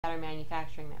that are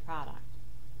manufacturing that product.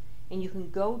 And you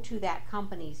can go to that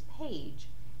company's page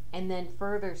and then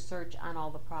further search on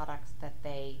all the products that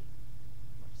they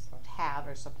have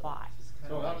or supply. It's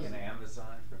kind of like an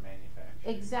Amazon for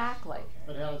manufacturing. Exactly. Okay.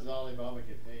 But how does Alibaba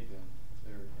get paid then?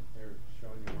 They're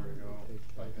showing you where to go.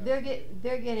 Like that.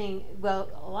 They're getting, well,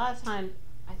 a lot of times,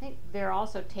 I think they're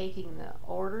also taking the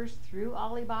orders through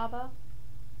Alibaba.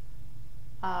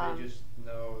 They just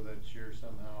know that you're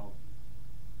somehow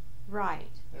Right.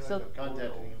 They're So like a contacting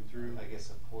portal, them through, I guess,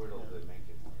 a portal to make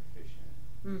it more efficient.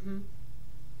 mm-hmm.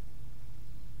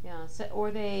 Yeah, so,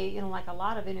 or they, you know, like a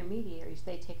lot of intermediaries,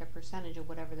 they take a percentage of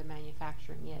whatever the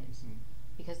manufacturing is. Mm-hmm.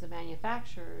 Because the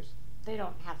manufacturers, they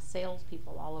don't have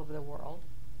salespeople all over the world.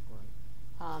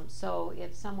 Right. So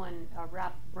if a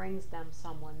rep brings them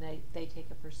someone, they take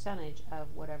a percentage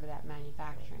of whatever that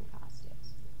manufacturing cost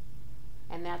is.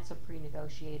 And that's a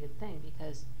pre-negotiated thing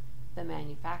because the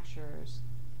manufacturers,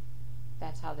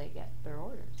 that's how they get their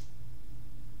orders.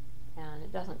 And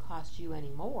it doesn't cost you any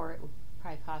more. It would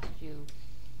probably cost you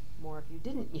more if you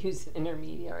didn't use an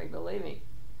intermediary, believe me.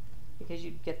 Because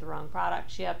you'd get the wrong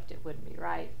product shipped, it wouldn't be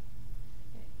right.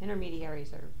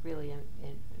 Intermediaries are really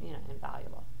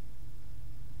invaluable.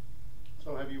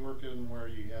 So have you worked in where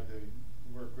you had to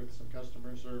work with some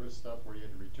customer service stuff where you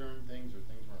had to return things or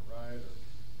things weren't right or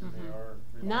Mm-hmm. they are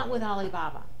reliable? Not with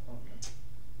Alibaba. Okay.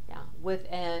 Yeah, with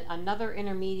another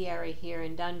intermediary here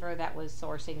in Denver that was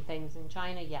sourcing things in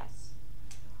China, yes.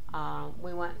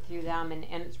 We went through them, and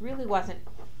it really wasn't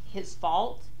his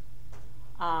fault.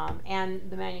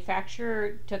 And the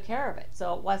manufacturer took care of it,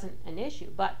 so it wasn't an issue.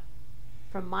 But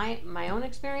from my own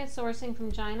experience sourcing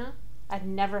from China, I've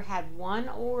never had one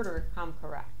order come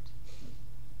correct.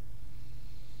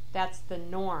 That's the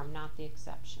norm, not the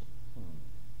exception.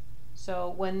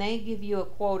 So when they give you a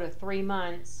quote of 3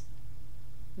 months,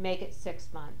 make it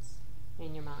 6 months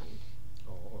in your mind.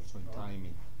 Or some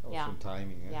timing. Or Yeah. some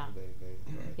timing. Yeah.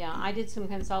 Right. Yeah, I did some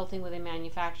consulting with a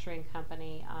manufacturing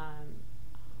company.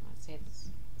 Let's say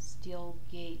it's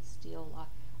Steelgate Steel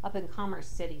up in Commerce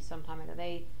City sometime ago.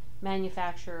 They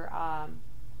manufacture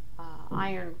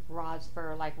iron rods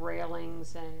for like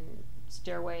railings and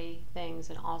stairway things,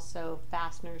 and also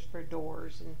fasteners for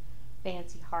doors and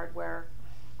fancy hardware.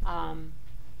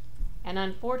 And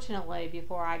unfortunately,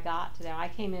 before I got to them, I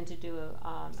came in to do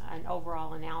an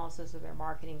overall analysis of their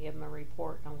marketing, give them a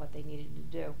report on what they needed to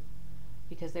do,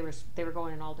 because they were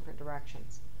going in all different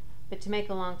directions. But to make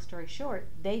a long story short,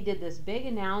 they did this big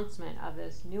announcement of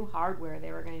this new hardware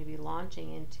they were going to be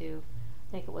launching into,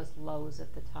 I think it was Lowe's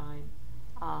at the time,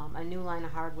 a new line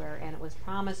of hardware, and it was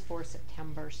promised for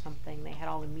September something. They had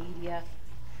all the media,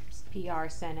 PR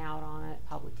sent out on it,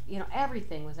 public,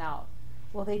 everything was out.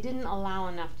 Well, they didn't allow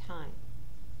enough time.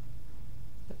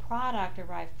 The product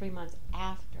arrived 3 months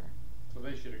after. So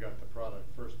they should have got the product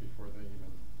first before they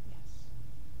even Yes.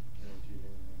 guaranteed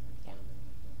anything. Yeah. Like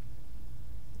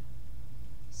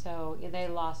So they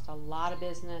lost a lot of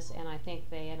business, and I think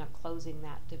they ended up closing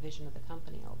that division of the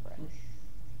company over it.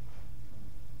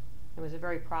 It was a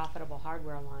very profitable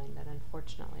hardware line, but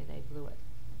unfortunately they blew it.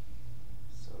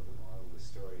 So the moral of the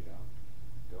story,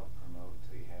 don't promote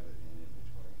till you have it in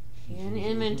inventory. In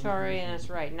inventory, and that's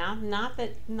right. Not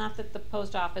that the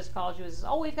post office calls you and says,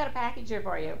 "Oh, we've got a package here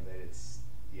for you." That it's,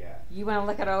 yeah. You want to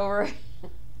look it over,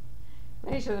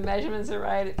 make sure the measurements are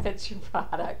right, it fits your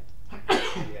product.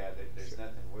 Yeah, there's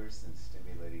nothing worse than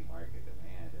stimulating market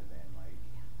demand and then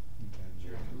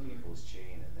jerking people's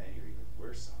chain, and then you're even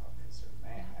worse off because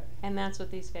they're mad. And that's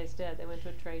what these guys did. They went to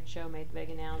a trade show, made the big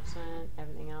announcement,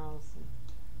 everything else, and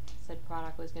said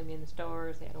product was going to be in the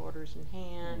stores. They had orders in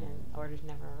hand, and orders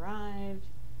never arrived.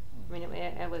 I mean,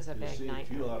 it was a big nightmare.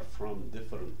 If you are from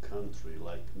different country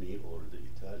like me or the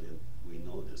Italian, we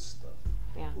know this stuff.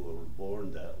 Yeah. We were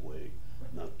born that way,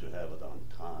 not to have it on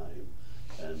time,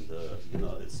 and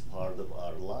it's part of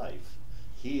our life.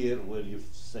 Here, when you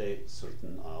say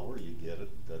certain hour, you get it.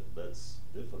 That's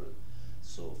different.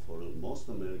 So for most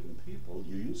American people,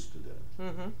 you're used to that.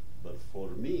 Mm-hmm. But for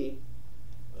me,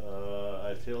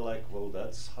 I feel like, well,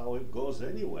 that's how it goes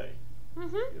anyway.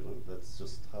 Mm-hmm. That's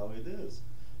just how it is.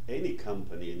 Any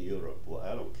company in Europe, well,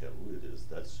 I don't care who it is,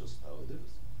 that's just how it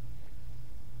is.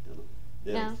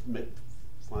 They'll Yeah.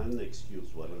 find an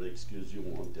excuse, whatever excuse you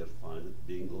want, they'll find it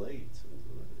being late.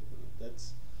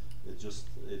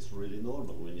 It's really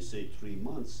normal. When you say 3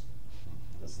 months,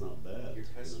 that's not bad. Your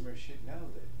customer should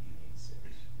know that you need 6.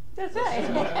 That's right.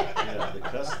 Yeah, the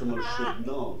customer should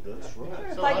know, that's right.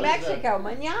 It's So like how does Mexico,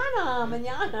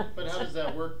 mañana. But how does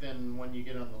that work then when you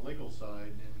get on the legal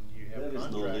side and you have There is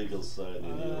contracts? no legal side in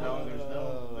Europe. No, there's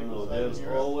no legal No, side in there's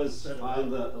Europe. always Set it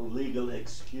find up. a legal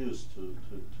excuse to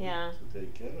Yeah.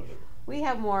 take care of it. We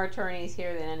have more attorneys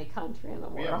here than any country in the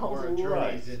We have more world. attorneys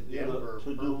Right, in you know, Denver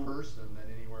to per do- person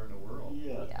than anywhere in the world.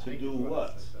 Yeah, Yeah. to Think do about it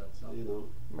what? like that, so. You know,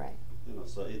 Right.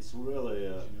 so it's really,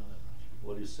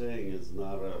 what you're saying is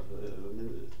not I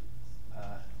mean,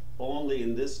 only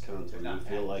in this country They're you not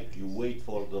feel like you advocates. wait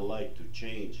for the light to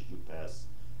change, you pass.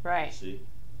 Right. See?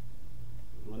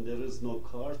 When there is no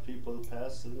car, people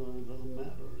pass, you know, it doesn't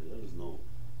matter. There is no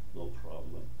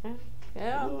problem.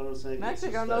 Yeah. You know what I'm saying? It's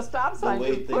Mexico, just no that stop the signs.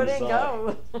 way Just put things in, are.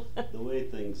 go. The way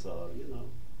things are, you know.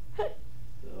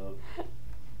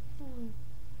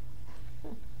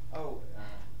 Oh,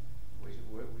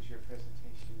 what was your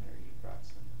presentation, or you brought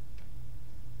some?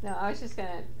 No, I was just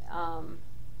gonna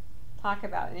talk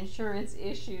about insurance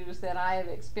issues that I have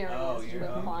experienced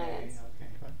with clients,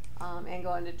 Okay. and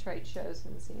going to trade shows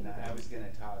and seeing No, them. I was gonna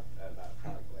talk about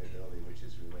product liability, which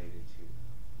is related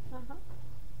to Uh-huh.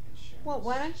 insurance. Well,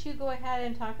 why don't you go ahead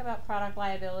and talk about product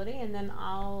liability, and then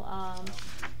I'll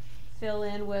fill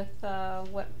in with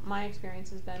what my experience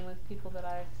has been with people that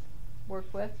I've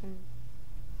worked with and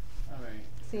All right.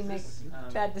 seen Is make this,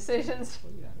 bad decisions.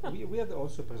 Oh, yeah. We had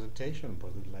also presentation on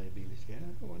product liability, yeah,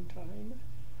 one time.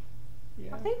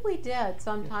 Yeah. I think we did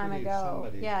some Yes, time we did. ago.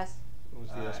 Somebody- Yes. It was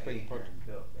the spring pot.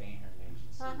 Ahern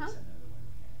Agency Uh-huh. is another one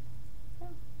we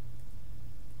had.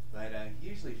 Yeah. But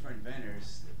usually for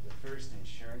inventors, the first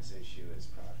insurance issue is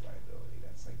product liability.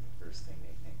 That's like the first thing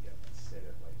they think of instead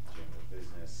of like general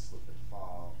business, slip and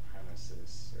fall,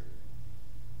 premises, or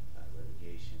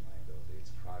litigation liability.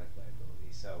 It's product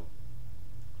liability. So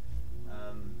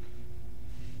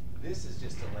this is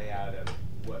just a layout of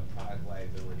what product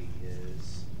liability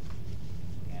is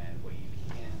and what you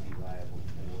can be liable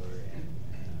for, and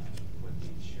what the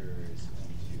insurer is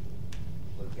going to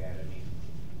look at. I mean,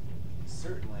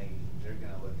 certainly they're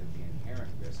going to look at the inherent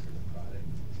risk of the product.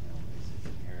 You know, is it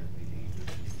inherently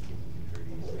dangerous? Given the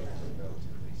courteous or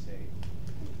relatively safe.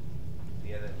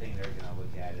 The other thing they're going to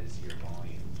look at is your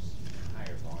volumes.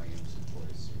 Higher volumes, of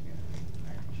course, you're going to need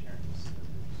higher insurance. So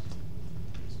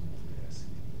there's more risk.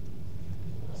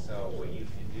 So what you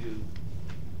can do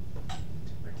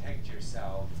to protect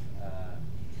yourself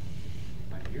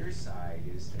on your side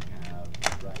is to have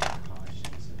the right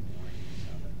cautions and warnings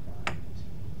on the front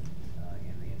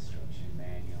in the instruction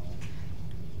manual,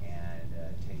 and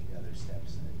take other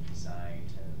steps in the design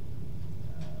to,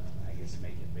 I guess,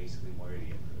 make it basically more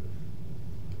idiot-proof.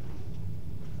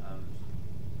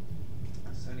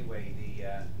 So anyway,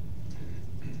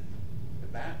 the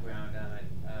background on it,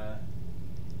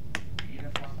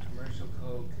 Uniform Commercial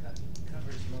Code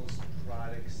covers most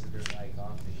products that are like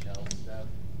off-the-shelf stuff.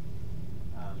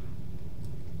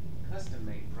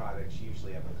 Custom-made products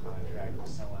usually have a contract with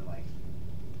someone, like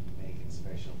make it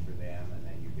special for them, and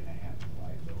then you're gonna have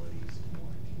liabilities and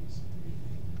warranties and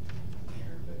everything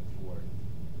here. But for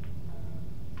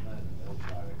run-of-the-mill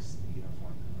products, the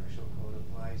Uniform Commercial Code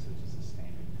applies, which is a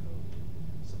standard code,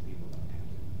 so people don't have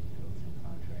to go through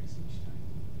contracts each time.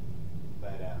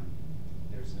 But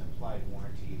there's an implied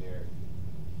warranty there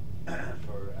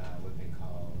for what they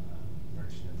call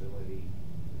merchantability,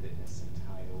 fitness, and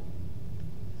title.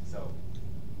 So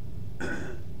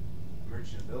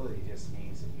merchantability just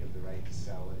means that you have the right to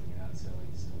sell it, and you're not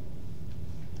selling stuff.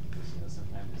 Because, you know,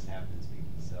 sometimes this happens,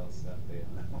 people sell stuff they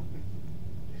don't know.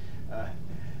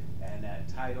 And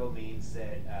title means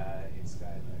that it's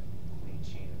got a clean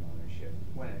chain of ownership.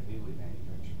 When a newly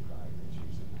manufactured product, it's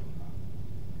usually no problem,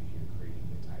 because you're creating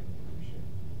the title ownership.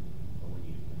 But when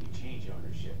you change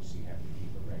ownerships, you have to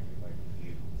keep a record, like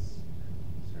vehicles,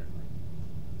 certainly.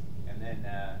 And then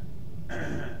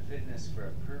fitness for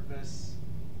a purpose,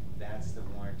 that's the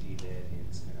warranty that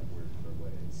it's going to work for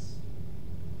what it's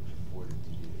afforded to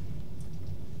do.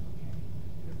 Okay,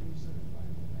 in a reasonably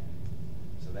viable manner.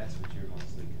 So that's what you're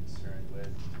mostly concerned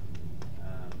with.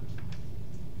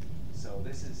 So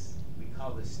this is, we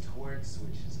call this torts,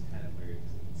 which is kind of weird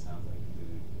because it sounds like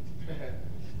food.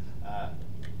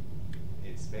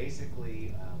 It's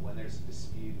basically when there's a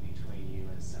dispute between you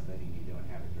and somebody, you don't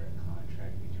have a direct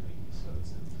contract between you, so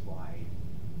it's an implied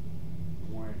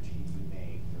warranty you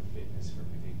make for fitness for a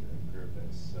particular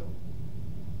purpose. So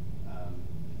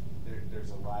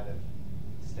there's a lot of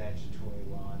statutory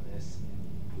law on this,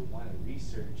 and you want to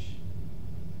research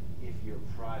if your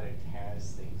product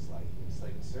has things like this.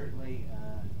 Like certainly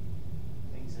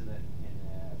things in the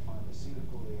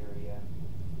pharmaceutical area,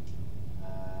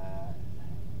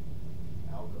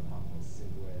 alcohol,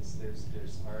 cigarettes.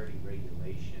 There's already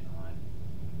regulation on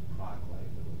product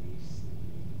liabilities that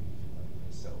you need to be familiar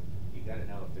with. So you got to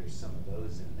know if there's some of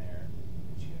those in there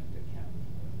that you have to account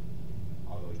for,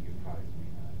 although your product may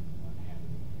not have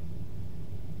anything.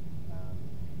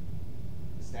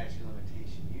 The statute of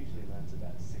limitation usually runs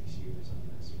about 6 years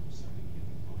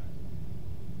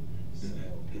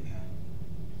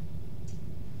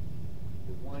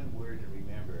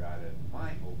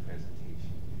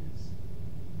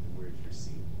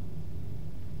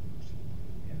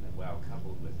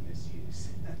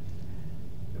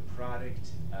perfect.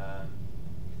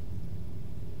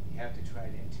 You have to try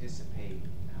to anticipate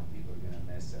how people are gonna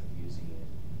mess up using it.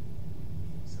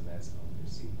 So that's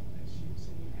unforeseeable misuse,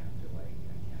 and you have to like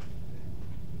account for that.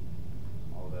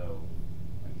 Although,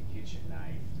 like a kitchen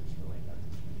knife, there's really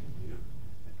nothing you can do.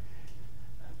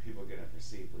 People are gonna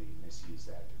perceivably misuse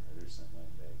that to murder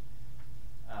someone, but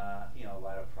you know, a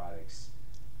lot of products,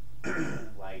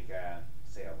 like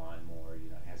say a lawnmower, you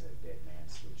know, it has a dead man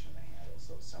switch on the handle,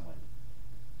 so if someone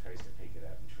tries to pick it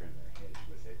up and trim their hedge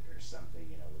with it or something,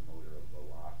 you know, the motor will blow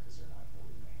off because they're not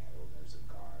holding the handle, and there's a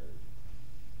guard,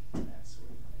 and that sort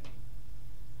of thing.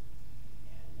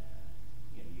 And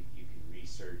you know, you can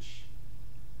research,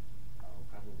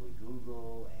 probably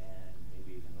Google and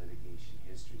maybe even litigation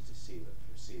histories to see what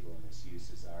foreseeable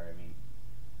misuses are. I mean,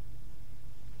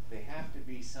 they have to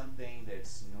be something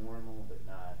that's normal but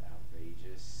not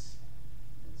outrageous.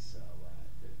 And so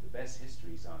the best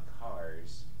histories on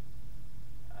cars,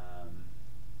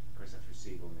 of course, a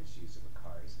foreseeable misuse of a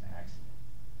car is an accident.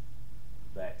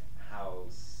 But how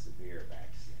severe of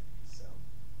accident? So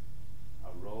a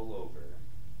rollover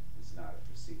is not a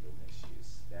foreseeable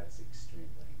misuse. That's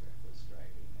extremely reckless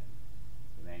driving, and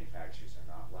the manufacturers are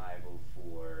not liable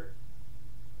for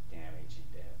damage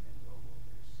and death in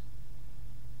rollovers.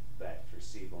 But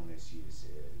foreseeable misuse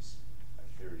is a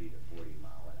 30 to 40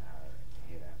 mile an hour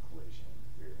head-on collision,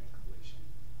 rear-end collision,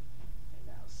 and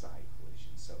now side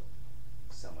collision. So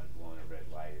someone blowing a red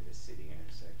light at a city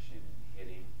intersection and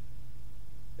hitting,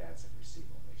 that's a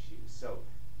foreseeable misuse. So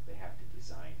they have to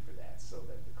design for that so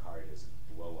that the car doesn't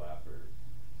blow up or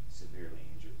severely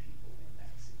injure people in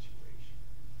that situation.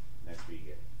 And that's where you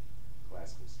get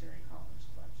collapsible steering columns,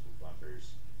 collapsible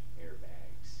bumpers,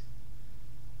 airbags.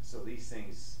 So these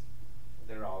things,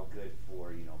 they're all good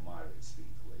for, you know, moderate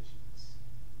speed collisions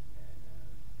and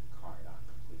the car not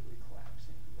completely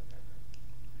collapsing or whatever.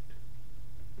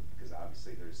 Because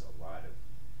obviously there's a lot of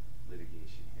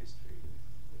litigation history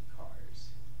with cars.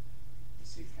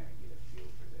 So you kind of get a feel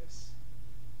for this.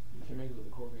 You familiar with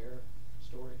the Corvair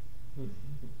story?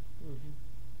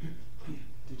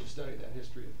 Did you study that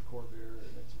history of the Corvair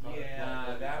and its product Yeah,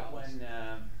 liability that policy?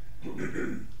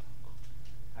 one,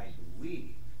 I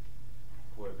believe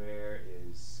Corvair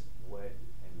is what,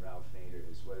 and Ralph Nader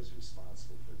is what is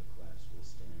responsible for the collapsible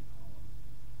steering column.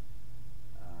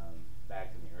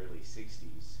 Back in the early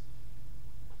 60s,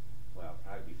 well,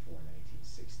 probably before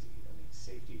 1960, I mean,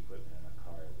 safety equipment in a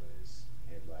car was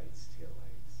headlights,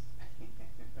 taillights.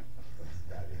 That's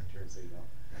about it in terms of, you know.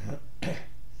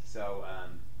 So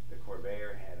the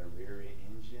Corvair had a rear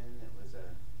engine that was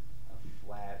a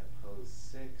flat opposed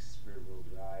 6 rear-wheel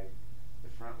drive. The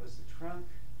front was the trunk,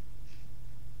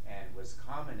 and was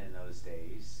common in those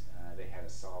days. They had a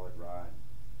solid rod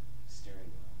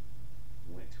steering wheel.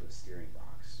 Went to a steering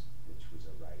box, which was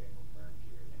a right angle burn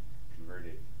gear, and it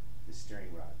converted the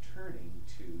steering rod turning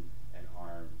to an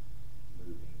arm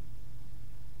moving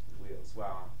the wheels.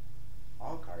 Well,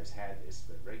 all cars had this,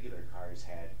 but regular cars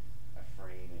had a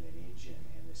frame and an engine,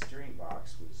 and the steering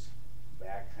box was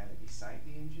back kind of beside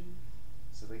the engine.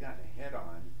 So they got in a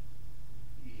head-on,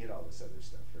 you hit all this other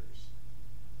stuff first.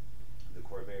 The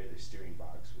Corvair, the steering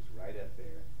box was right up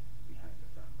there behind the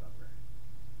front bumper,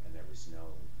 and there was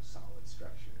no solid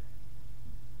structure.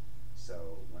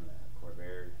 So when the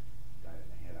Corvair got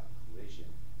in a head-on collision,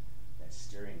 that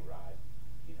steering rod,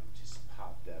 you know, just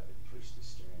popped up and pushed the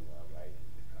steering wheel right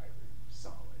into the driver,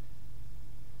 solid,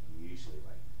 and usually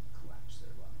like collapsed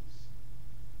their lungs.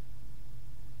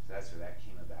 So that's where that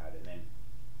came about. And then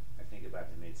I think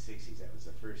about the mid-60s, that was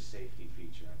the first safety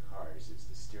feature on cars, is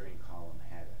the steering column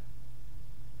had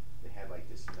they had like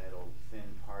this metal thin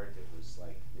part that was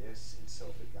like this, and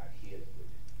so if it got hit, it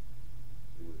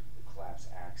would collapse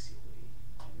axially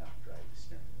and not drive the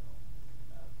steering wheel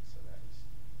up. So that was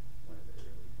one of the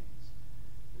early things.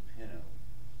 The Pinto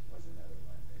was another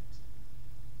one that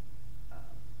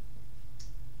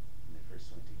when they first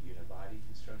went to unibody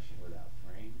construction without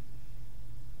frame,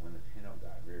 when the Pinto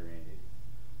got rear-ended,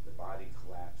 the body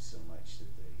collapsed so much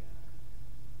that the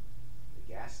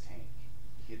gas tank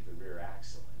hit the rear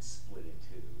axle and split in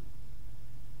two,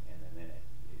 and then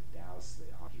it doused the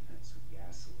occupants with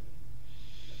gasoline,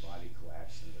 and the body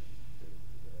collapsed, and the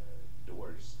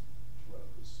doors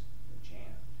froze and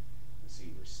jammed, and so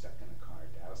you were stuck in a car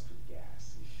doused with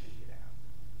gas and you couldn't get out.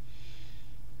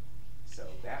 So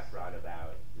that brought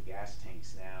about, the gas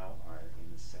tanks now are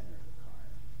in the center of the car,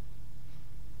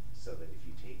 so that if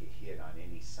you take a hit on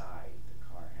any side, the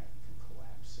car can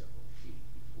collapse several feet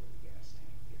before the gas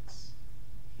tank gets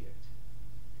hit.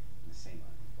 And the same on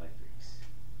electrics.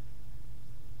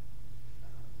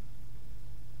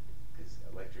 Because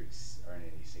electrics aren't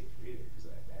any safer either, because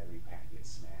that battery pack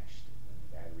gets smashed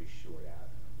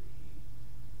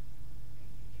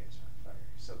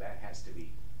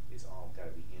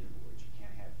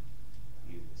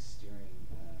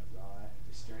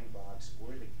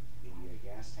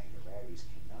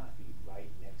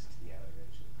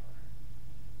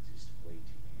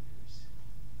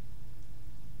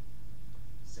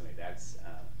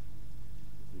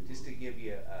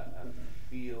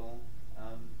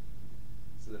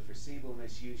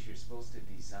you're supposed to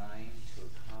design to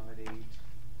accommodate,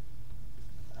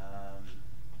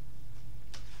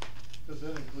 Does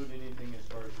that include anything as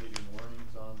far as leaving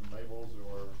warnings on labels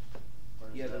or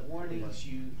is yeah, the that warnings,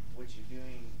 pretty what you're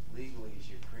doing legally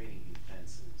is you're creating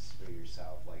defenses for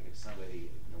yourself. Like if somebody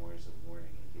ignores a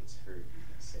warning and gets hurt, you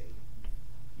can say,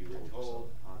 you were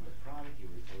told on the product,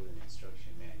 you were told in the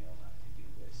instruction manual not to do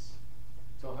this.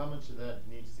 So how much of that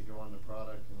needs to go on the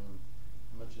product and then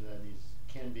how much of that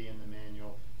can be in the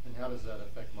manual? And how does that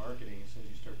affect marketing as soon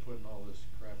as you start putting all this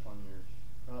crap on your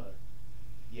product?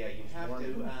 Yeah, you Those have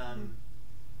to, warnings.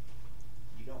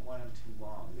 you don't want them too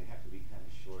long. They have to be kind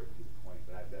of short and to the point,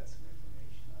 but I've got some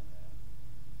information on that.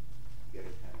 You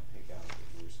gotta kind of pick out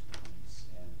the worst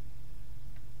ones. And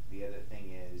the other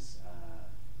thing is,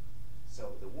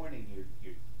 so the warning,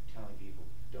 you're telling people,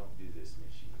 don't do this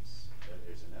misuse. But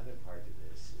there's another part to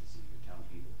this, is that you're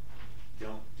telling people,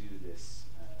 don't do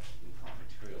this, we call it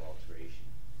material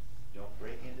alteration. Don't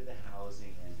break into the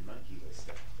housing and monkey with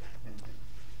stuff.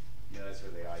 You know, that's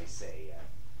where they always say,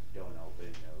 don't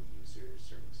open, no user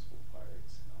serviceable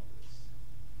parts and all this.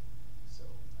 So,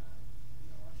 you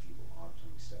don't want people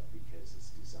altering stuff because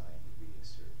it's designed to be a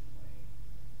certain way.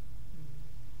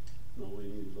 Now,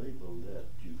 when you label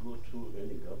that, do you go to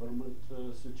any government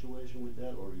situation with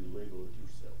that, or you label it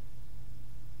yourself?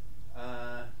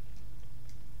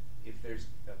 If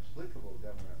there's applicable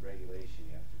government regulation,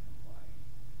 you have to comply,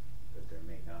 but there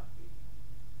may not be.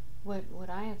 What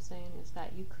I am saying is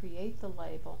that you create the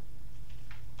label,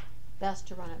 best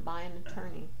to run it by an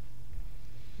attorney.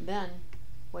 Then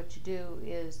what you do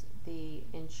is the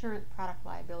product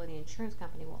liability insurance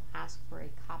company will ask for a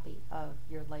copy of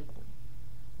your labeling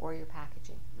or your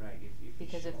packaging. Right,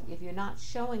 Because if you're not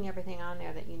showing everything on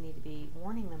there that you need to be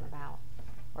warning them about,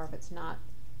 or if it's not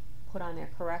put on there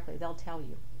correctly, they'll tell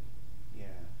you. yeah,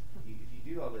 if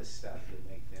you do all this stuff, it'll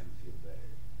make them feel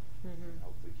better. Mm-hmm.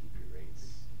 Hopefully keep your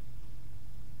rates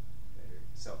better.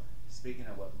 So, speaking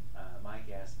of what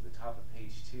Mike asked at the top of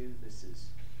page 2, this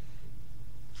is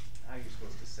how you're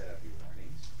supposed to set up your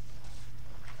warnings.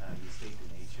 You state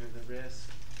the nature of the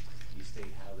risk. You state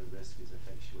how the risk is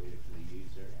effectuated for the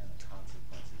user and the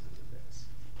consequences of the risk.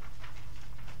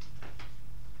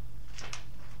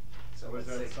 So Was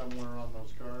let's that say, somewhere on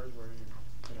those cards where you're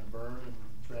gonna burn and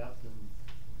trapped and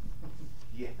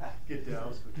yeah, get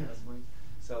doused with gasoline?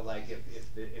 So like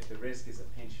if the risk is a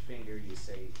pinched finger, you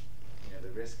say, you know,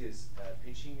 the risk is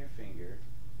pinching your finger.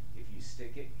 If you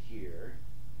stick it here,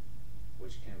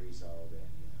 which can result in,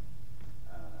 you know,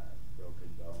 broken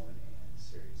bone and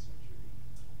serious injury.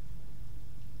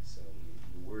 So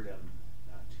you word them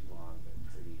not too long, but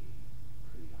pretty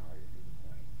hard to the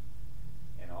point.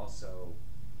 And also,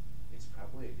 it's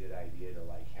probably a good idea to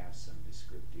like have some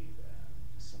descriptive,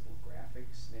 simple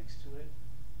graphics next to it,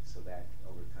 so that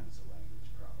overcomes the language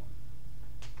problem.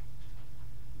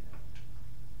 You know,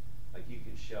 like you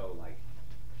can show like,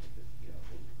 the, you know,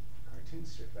 the cartoon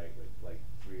strip, right, with like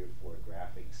 3 or 4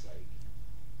 graphics, like,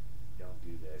 don't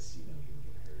do this, you know, you'll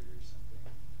get hurt or something.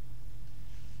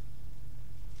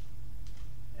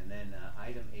 And then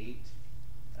item 8,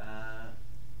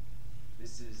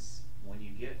 this is when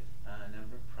you get a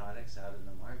number of products out in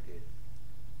the market,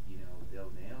 you know,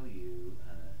 they'll nail you,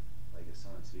 like if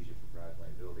someone sues you for product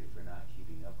liability for not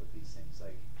keeping up with these things,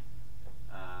 like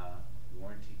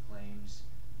warranty claims,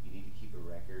 you need to keep a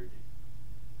record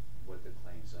what the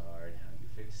claims are and how you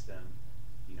fix them.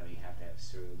 You know, you have to have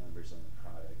serial numbers on the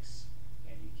products,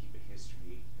 and you keep a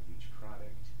history of each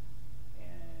product,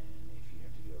 and if you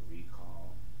have to do a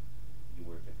recall, you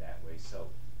work it that way. So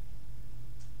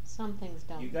Some things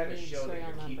don't you got to need show that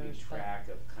serial you're keeping numbers, track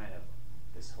of kind of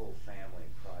this whole family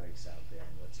of products out there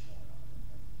and what's going on with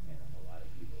them. And a lot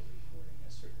of people are reporting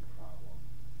a certain problem,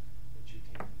 but you're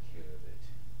taking care of it.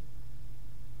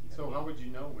 You know, So how would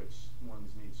you know which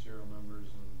ones need serial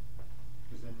numbers and,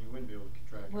 cause then you wouldn't be able to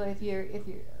track it. Well, if you're,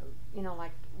 you know,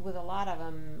 like with a lot of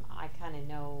them, I kind of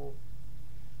know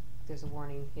there's a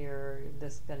warning here,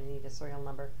 this is gonna need a serial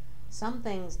number. Some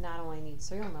things not only need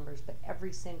serial numbers, but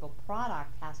every single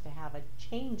product has to have a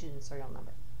change in serial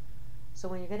number. So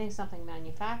when you're getting something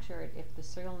manufactured, if the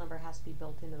serial number has to be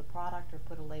built into the product or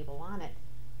put a label on it,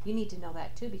 you need to know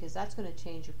that too, because that's gonna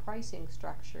change your pricing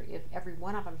structure. If every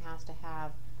one of them has to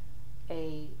have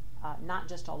a, not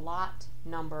just a lot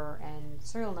number and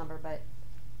serial number, but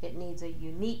it needs a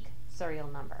unique serial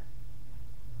number.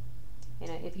 You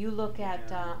know, if you look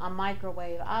at a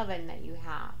microwave oven that you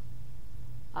have,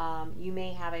 you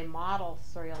may have a model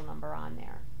serial number on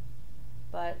there,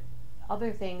 but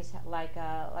other things like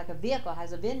a vehicle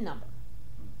has a VIN number.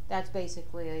 That's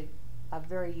basically a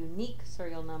very unique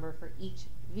serial number for each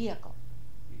vehicle.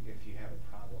 if you have a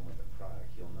problem with a product,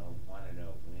 you'll know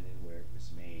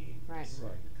so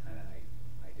Right. you kind of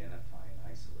identify and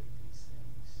isolate these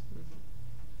things. Mhm.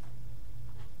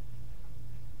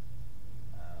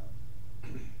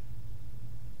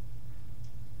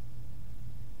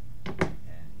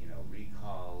 And, you know,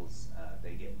 recalls,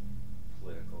 they get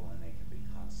political and they can be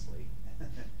costly.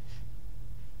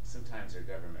 Sometimes they're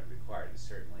government required,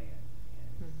 certainly in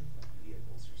Mhm.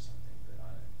 vehicles or something, but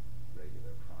on a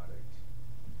regular product,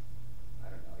 I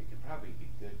don't know, it can probably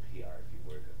be good PR if you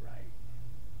word it right.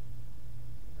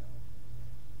 You know?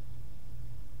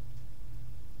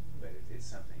 But it's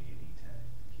something you need to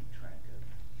keep track of.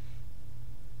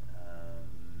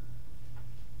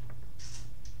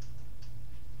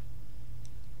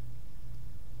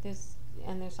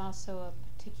 There's also a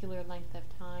particular length of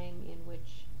time in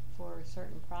which, for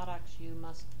certain products, you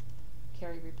must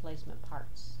carry replacement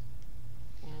parts.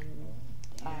 And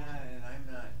Yeah, and I'm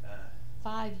not,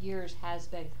 5 years has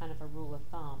been kind of a rule of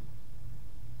thumb,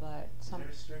 but is there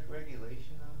a strict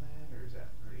regulation on that, or is that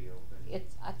pretty open?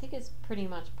 I think it's pretty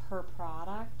much per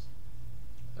product.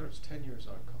 There's 10 years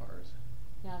on cars.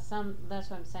 Yeah, that's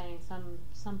what I'm saying.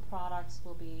 Some products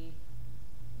will be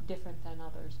different than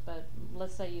others, but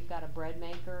let's say you've got a bread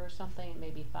maker or something, it may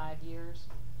be 5 years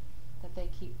that they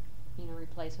keep,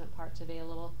 replacement parts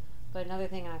available. But another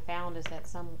thing I found is that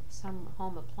some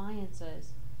home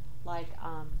appliances, like,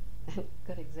 a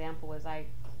good example was I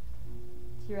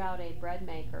threw out a bread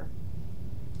maker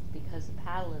because the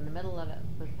paddle in the middle of it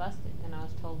was busted, and I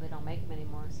was told they don't make them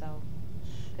anymore, so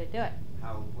couldn't do it.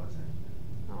 How old was it?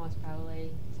 Oh, it's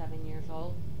probably 7 years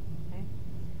old. Okay.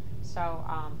 So,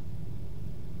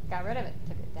 got rid of it,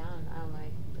 took it down, I don't know,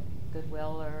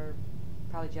 Goodwill or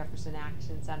probably Jefferson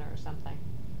Action Center or something.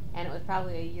 And it was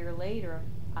probably a year later,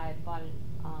 I bought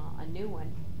a new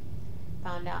one.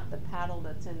 Found out the paddle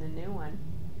that's in the new one,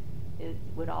 it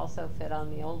would also fit on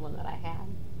the old one that I had.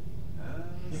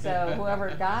 So whoever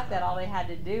got that, all they had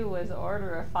to do was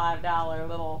order a $5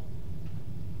 little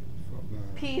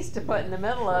piece to put in the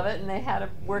middle of it, and they had a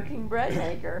working bread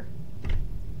maker.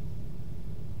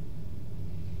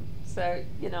 So,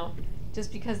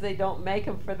 just because they don't make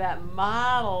them for that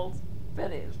model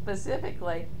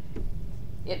specifically,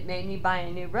 it made me buy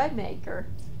a new bread maker.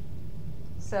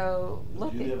 So,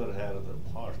 look You at... never had it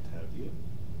apart, have you?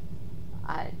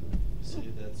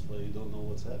 See, that's why you don't know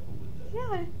what's happened with that.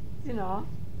 Yeah,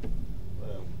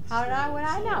 Well, How it's not- would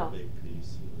it's I not know? a big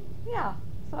piece, Yeah,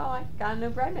 so I got a new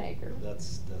bread maker.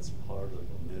 That's part of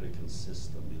American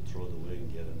system. You throw it away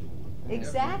and get a new one.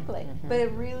 Exactly. Mhm. But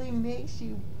it really makes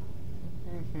you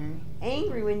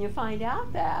angry when you find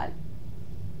out that.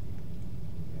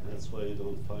 That's why you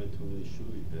don't find too many shoe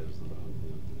repairs around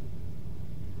here.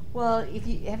 Well, have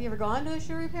you ever gone to a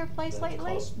shoe repair place That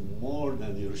lately? costs more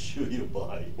than your shoe you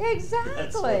buy. Exactly.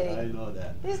 That's what I know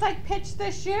that. They just pitch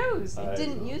the shoes. It I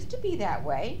didn't know. used to be that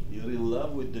way. You're in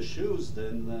love with the shoes,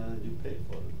 then you pay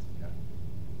for it.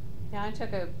 Yeah, I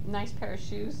took a nice pair of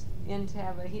shoes in to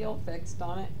have a heel fixed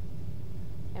on it.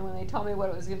 And when they told me what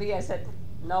it was going to be, I said,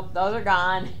 nope, those are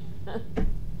gone. The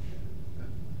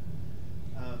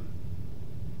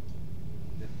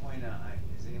point,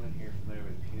 is anyone here familiar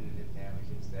with punitive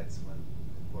damages? That's when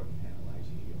the court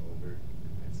penalizes you over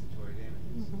compensatory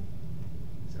damages. Mhm.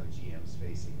 So GM's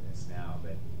facing this now,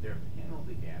 but they're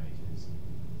penalty damages.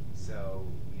 So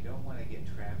you don't want to get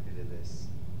trapped into this.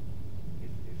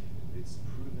 If it's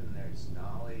proven there's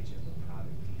knowledge of a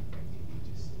product defect and you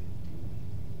just didn't do it,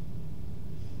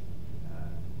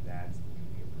 that can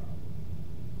be a problem.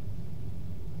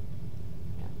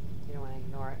 Yeah, you don't want to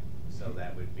ignore it. So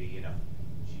that would be,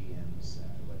 GM's,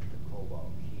 like the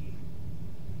Cobalt key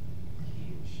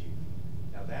issue.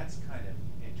 Now that's kind of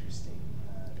interesting.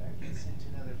 That gets into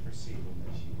another foreseeable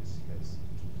issues, because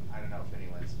I don't know if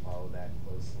anyone's followed that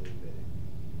closely, but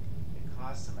it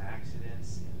caused some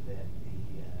accidents in that the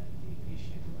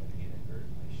ignition would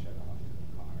inadvertently shut off to the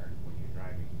car when you're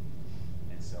driving.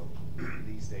 And so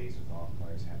these days with all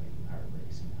cars having power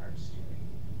brakes and power steering,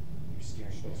 your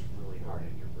steering goes really hard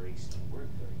and your brakes don't work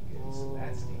very good, so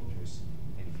that's dangerous.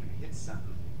 And if you hit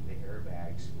something, the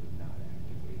airbags would not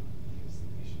activate because the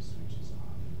ignition switch is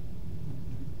off.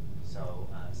 So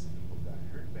some people got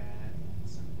hurt bad and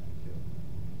some got killed.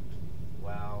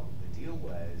 Well, the deal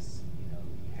was, you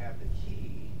have the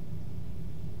key,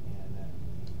 and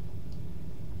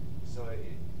so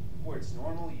for its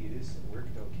normal use, it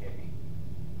worked okay.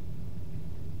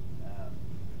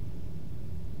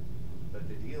 But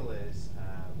the deal is,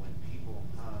 when people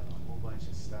hung a whole bunch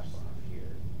of stuff off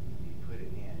here, you put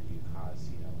it in, you cause,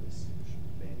 this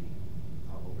bending,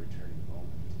 overturning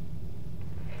moment.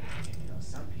 And,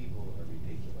 some people are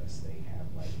ridiculous.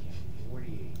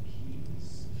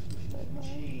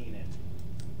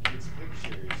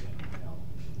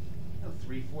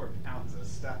 pounds of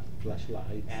stuff.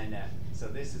 Flashlights. And so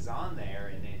this is on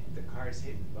there, and the car's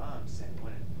hitting bumps, and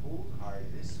when it pulled car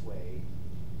this way,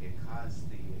 it caused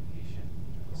the ignition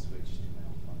switch to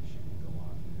malfunction and go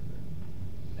off.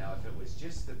 Now, if it was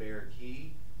just the bare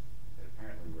key, it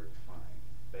apparently worked fine.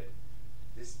 But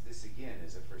this again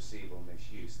is a foreseeable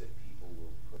misuse that people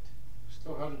will put.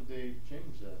 So how did they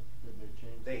change that? Did they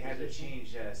change? They the had to position?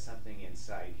 change something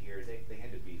inside here. They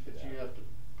had to beef it But up. you have to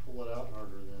pull it out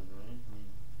harder then, right? I mean,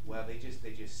 Well, they just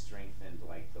strengthened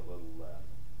like the little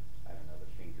I don't know, the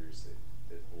fingers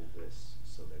that hold this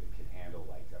so that it can handle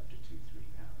like up to 2-3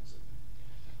 pounds of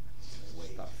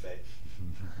weight. Stuff. But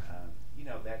you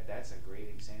know, that's a great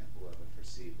example of a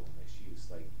foreseeable misuse.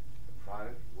 Like the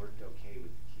product worked okay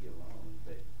with the key alone,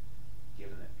 but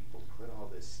given that people put all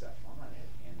this stuff on it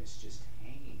and it's just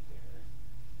hanging there,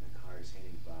 the car's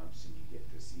hitting bumps and you get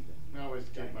this even. I always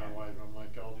kid my wife, I'm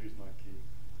like, I'll use my key.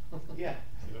 Yeah,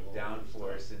 Little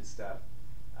downforce stuff. and stuff,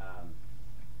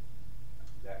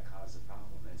 that caused a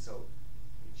problem. And so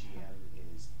GM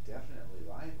is definitely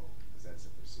liable, because that's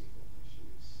a foreseeable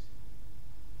misuse,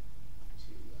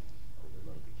 to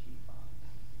overload the key fob.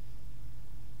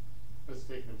 It's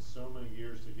taken so many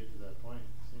years to get to that point,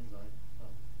 it seems like.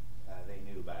 They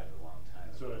knew about it a long time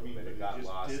That's what I ago, mean, but but it they got just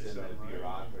lost did in the something, right?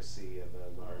 bureaucracy of a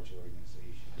large Wow.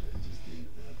 organization. It just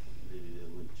didn't happen. Maybe they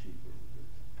went cheaper with it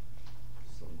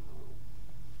somehow.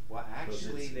 Well, 'Cause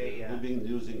actually, it's, we've been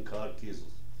using car keys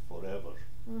forever.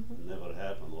 Mhm. Never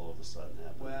happened. All of a sudden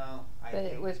happened. well, I But it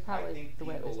think, was probably I think the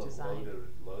way it was people have designed.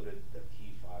 loaded the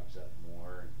key fobs up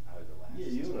more out of the last Yeah,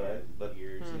 you're 10 right, but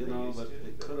years Mhm. than you they know, used but to,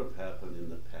 it but- could have happened in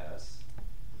the past.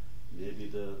 Maybe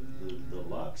the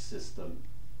lock system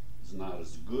is not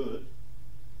as good.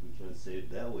 We can say it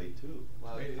that way too.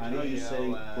 Well, I I know you're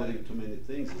saying uh, putting too many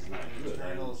things is not the good.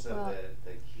 internals of Well-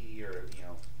 the key are,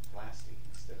 plastic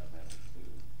instead of metal too.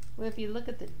 Well, if you look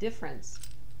at the difference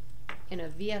in a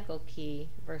vehicle key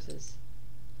versus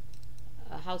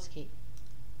a house key,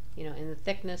 in the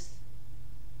thickness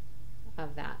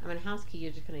of that. I mean, a house key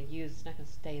you're just going to use, it's not going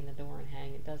to stay in the door and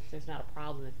hang. There's not a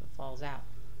problem if it falls out.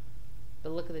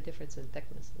 But look at the difference in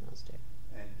thickness in those two.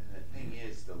 And the thing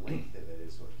is, the length of it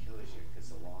is what kills you, because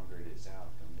the longer it is out,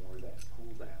 the more that pull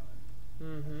down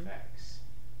Mm-hmm. affects.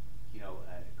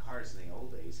 Cars in the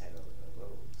old days had a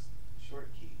little short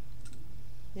key,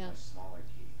 Yeah. much smaller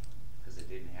key, because it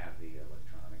didn't have the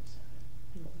electronics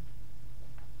in it.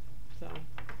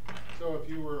 So if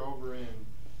you were over in,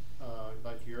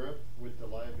 like Europe, would the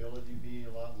liability be a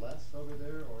lot less over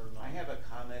there or not? I have a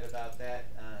comment about that.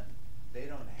 They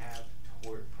don't have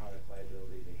tort product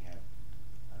liability, they have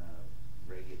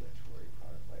regulatory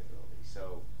product liability.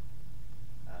 So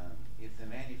if the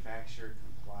manufacturer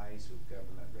complies with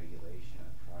government regulation on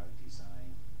product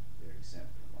design, they're exempt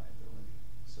from liability.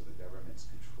 So the government's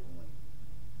controlling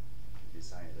the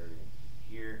design of everything.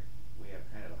 Here, we have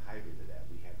kind of a hybrid of that.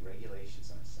 We have regulations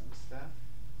on some stuff,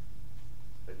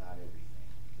 but not everything.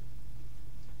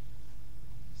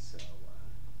 So,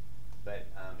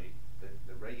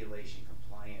 the regulation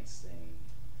compliance thing,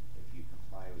 if you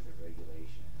comply with the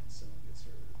regulation and someone gets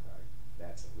hurt with the product,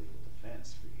 that's a legal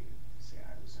defense for you. Say,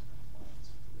 I was in compliance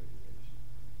with the regulation.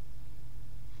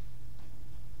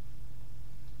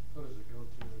 So does it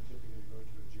typically go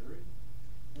to a jury?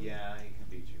 Yeah, it can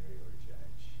be jury or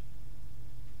judge.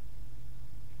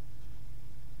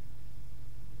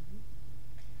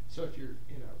 So if you're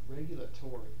in a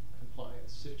regulatory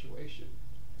compliance situation,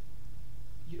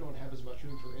 you don't have as much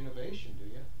room for innovation, do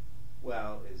you?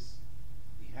 Well,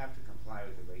 you have to comply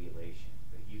with the regulation,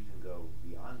 but you can go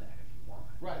beyond that if you want.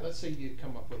 Right, let's say you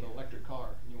come up with an electric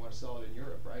car and you want to sell it in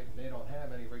Europe, right? And they don't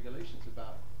have any regulations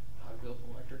about how to build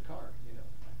an electric car,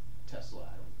 Tesla,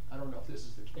 I don't know if this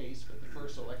is the case, but the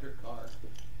first electric car,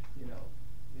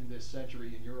 in this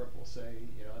century in Europe will say,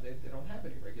 they don't have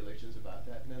any regulations about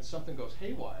that. And then something goes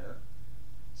haywire,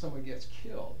 someone gets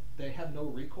killed, they have no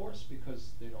recourse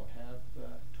because they don't have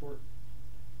tort,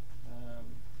 I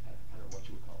don't know what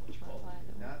you would call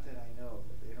it. Not that I know,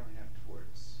 but they don't have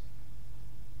torts.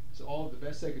 So the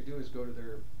best they could do is go to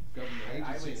their government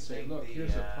I agency would and say, think look,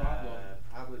 here's a problem.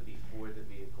 probably before the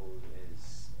vehicle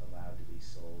is allowed to be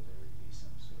sold, there would be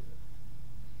some sort of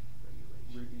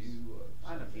regulations. Review of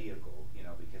On a something. vehicle,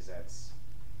 because that's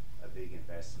a big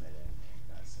investment and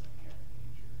got some inherent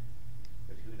danger.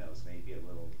 But who knows, maybe a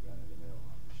little run-of-the-mill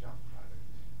off-the-shelf product.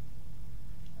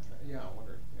 Yeah, I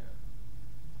wonder, yeah.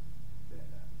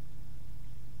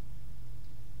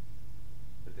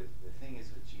 But the thing is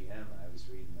with GM, I was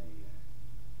reading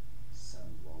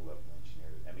some blow-up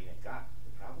engineer. I mean,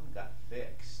 the problem got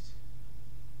fixed,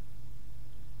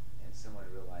 and someone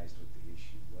realized what the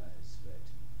issue was, but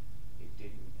it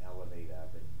didn't elevate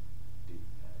up and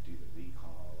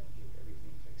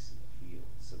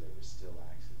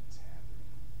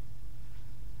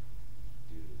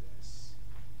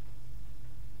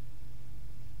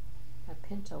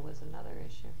rental was another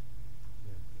issue.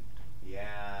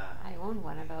 Yeah. I owned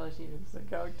one of those years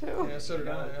ago too. Yeah, so You did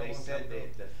I, know, a they long said time ago.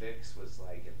 that the fix was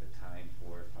like at the time $4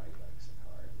 or $5 a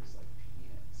car. It was like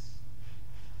peanuts.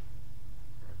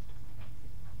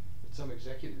 But some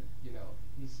executive, you know,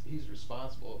 he's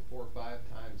responsible 4 or 5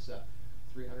 times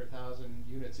 300,000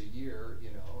 units a year,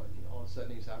 you know, and all of a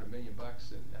sudden he's out $1 million,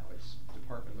 and now his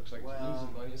department looks like it's Well,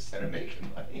 losing money instead of making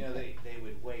money. You know, they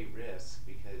would weigh risk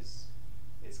because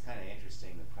it's kind of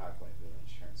interesting, the product liability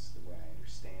insurance, the way I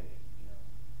understand it, you know,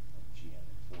 of GM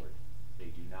and Ford,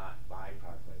 they do not buy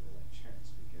product liability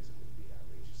insurance because it would be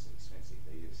outrageously expensive.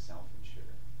 They just self-insure.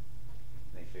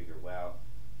 And they figure, well,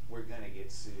 we're going to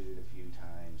get sued a few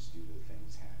times due to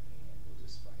things happening, and we'll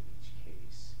just fight each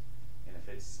case. And if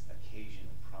it's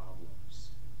occasional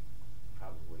problems,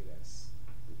 probably that's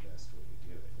the best way to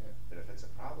do it. Yeah. But if it's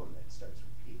a problem that starts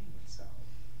repeating itself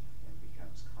and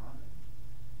becomes common,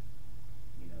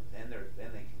 you know, then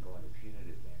they can go into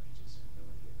punitive damages and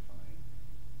really get fined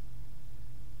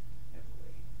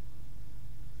heavily.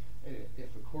 And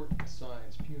if a court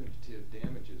assigns punitive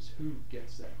damages, who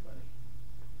gets that money?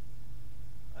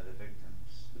 The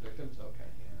victims. The victims? Okay.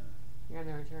 Yeah. You're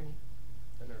their attorney.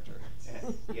 And their attorney.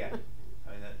 Yeah.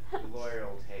 I mean, the lawyer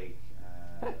will take,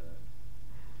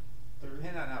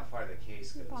 depending on how far the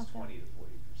case You goes, bought that. 20 to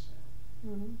 40%.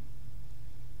 Mm-hmm.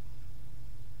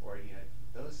 Or, you know,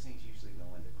 those things usually go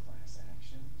into class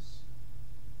actions.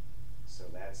 So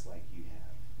that's like you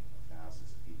have, you know,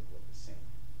 thousands of people with the same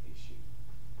issue.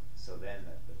 So then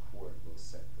the court will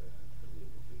set the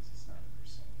legal fees. It's not a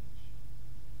percentage.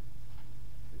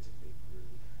 It's a big group.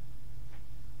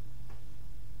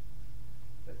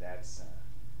 But that's,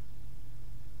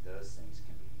 those things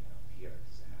can be, you know, PR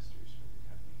disasters for the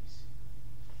companies.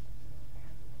 They don't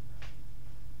handle them right.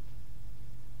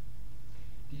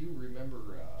 Do you remember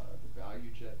the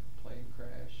ValueJet plane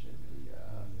crash in the,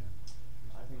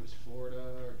 I think it was Florida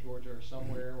or Georgia or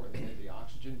somewhere, where they had the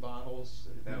oxygen bottles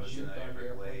that That had been was in shipped the on the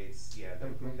airplane? Everglades. Yeah,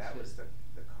 Everglades, that was the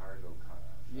cargo car.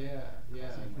 Yeah,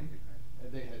 yeah.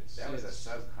 And they had That was a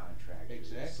since- subcontractor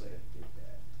Exactly. that did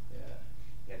that.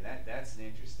 Yeah. And that's an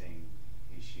interesting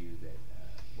issue, that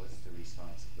what's the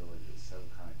responsibility of the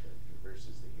subcontractor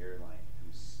versus the airline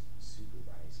who's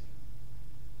supervising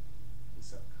the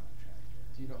subcontractor.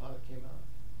 Do you know how that came out?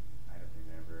 I don't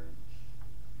remember.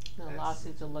 The That's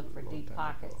lawsuits will look for long deep time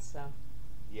ago. pockets, so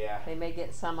Yeah. they may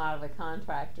get some out of the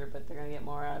contractor, but they're gonna get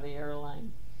more out of the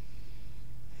airline.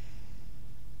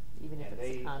 Even if And it's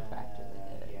they, the contractor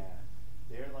that did it. Yeah,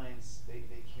 the airlines, they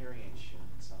carry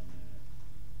insurance on that.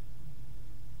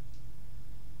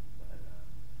 But,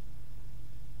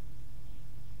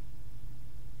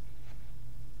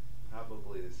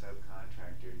 probably the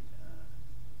subcontractor,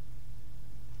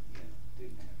 you know,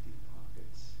 didn't have deep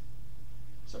pockets.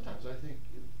 Sometimes I think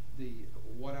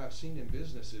what I've seen in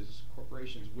business is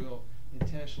corporations will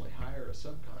intentionally hire a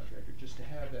subcontractor just to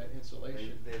have that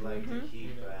insulation. They like to Mhm.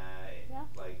 keep, You know. Yeah.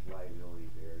 like liability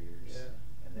barriers. Yeah.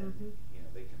 And then, Mhm. you know,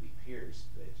 they can be pierced,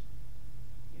 but,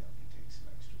 you know, can take some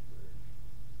extra work.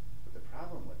 But the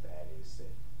problem with that is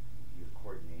that your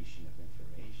coordination of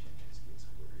information just gets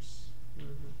worse.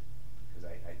 Mm-hmm. Cause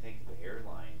I think the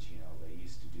airlines, you know, they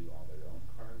used to do all their own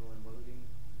cargo unloading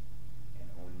and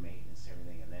own maintenance and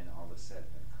everything, and then all of a sudden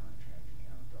they're contracting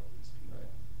out to all these people.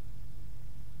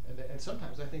 Right. And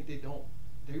sometimes I think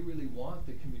they really want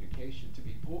the communication to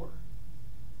be poor.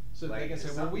 So that they Like, can if say,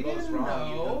 well, something we goes didn't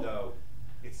wrong, you know. can go,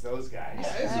 it's those guys.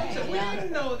 Yeah, it's Right, so we yeah.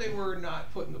 didn't know they were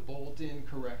not putting the bolt in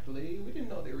correctly. We didn't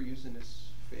know they were using this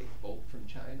fake bolt from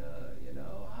China. You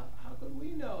know, how could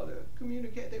we know?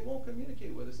 They won't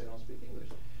communicate with us. They don't speak English.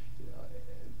 You know,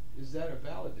 is that a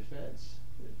valid defense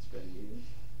that's been used?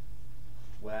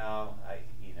 Well,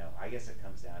 I guess it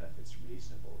comes down if it's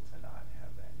reasonable to not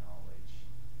have that knowledge.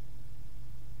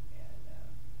 And,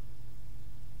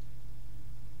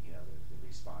 you know, the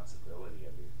responsibility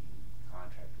of it, you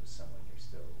contract with someone, you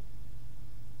still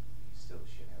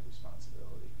should have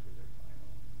responsibility for their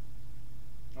final.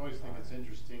 I always think it's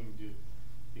interesting,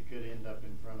 it could end up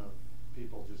in front of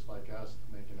people just like us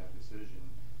making that decision,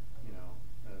 you know,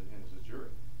 and as a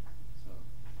jury. So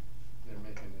they're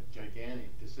making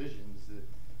gigantic decisions that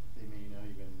they may not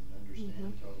even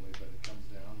understand Mhm. totally, but it comes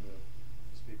down to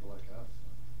just people like us.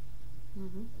 So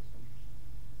Mm-hmm. that's interesting.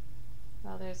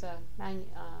 Well, there's I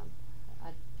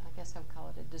guess I would call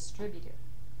it a distributor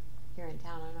here in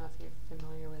town. I don't know if you're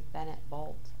familiar with Bennett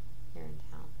Bolt here in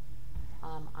town.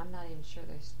 I'm not even sure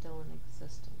they're still in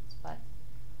existence, but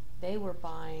they were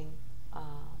buying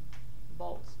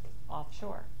bolts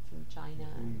offshore from China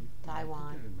and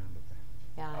Taiwan. I remember that.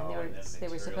 Yeah, and Oh, and then they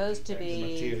were material supposed to defects.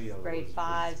 be Material grade was-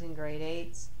 5s and grade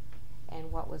 8s,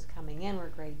 and what was coming in were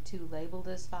grade 2 labeled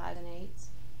as 5 and 8s,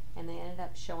 and they ended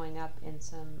up showing up in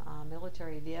some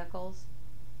military vehicles,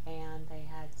 and they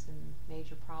had some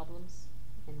major problems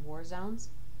in war zones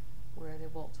where their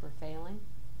bolts were failing.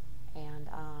 And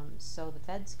so the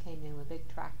feds came in with big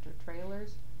tractor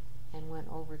trailers and went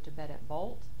over to Bennett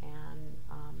Bolt and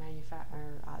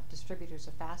distributors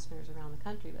of fasteners around the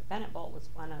country. But Bennett Bolt was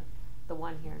the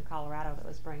one here in Colorado that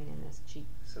was bringing in this cheap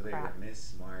So they crap. were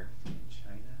mismarked in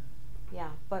China? Yeah,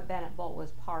 but Bennett Bolt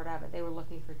was part of it. They were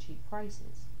looking for cheap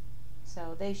prices.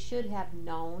 So they should have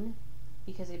known,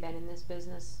 because they've been in this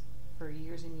business for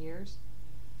years and years.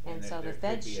 And so the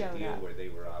feds showed There could be a deal up. where they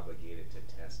were obligated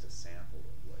to test a sample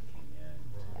of what came in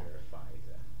to Yeah. verify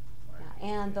the Yeah, marking.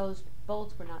 and those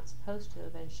bolts were not supposed to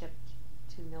have been shipped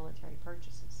to military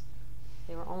purchases.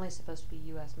 They were only supposed to be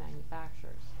U.S.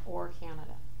 manufacturers or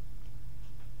Canada.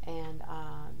 And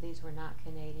these were not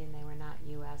Canadian, they were not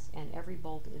U.S., and every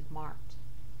bolt is marked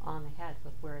on the head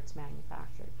with where it's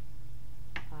manufactured.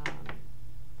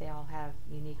 They all have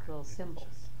unique little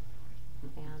symbols.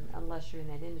 And unless you're in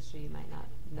that industry, you might not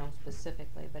know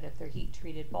specifically, but if they're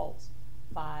heat-treated bolts,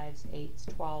 5s, 8s,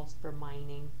 12s for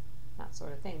mining, that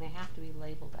sort of thing, they have to be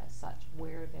labeled as such,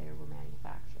 where they were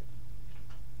manufactured.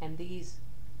 And these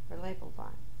are labeled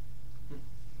wrong.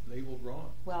 Labeled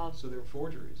wrong. Well, So they were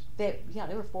forgeries. they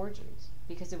were forgeries,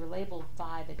 because they were labeled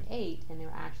 5 and 8, and they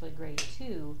were actually grade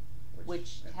 2,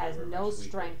 which and they has were no much weaker.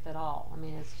 strength at all. I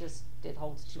mean, it's just, it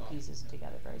holds two Soft, pieces yeah.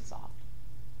 together, very soft.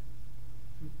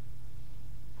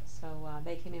 So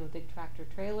they came in with big tractor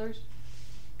trailers,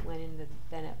 went into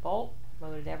Bennett Bolt,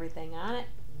 loaded everything on it,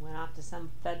 and went off to some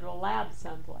federal lab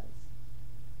someplace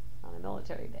on a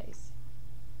military base.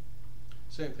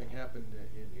 Same thing happened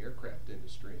in the aircraft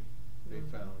industry. They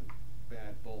Mhm. found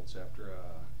bad bolts after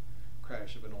a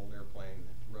crash of an old airplane.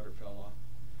 The rudder fell off.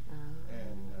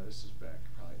 And this is back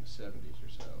probably in the 70s or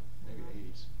so, maybe Uh-huh.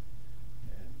 80s.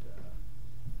 And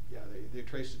yeah, they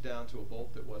traced it down to a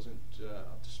bolt that wasn't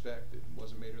up to spec, that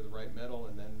wasn't made of the right metal,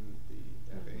 and then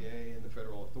the FAA and the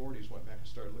federal authorities went back and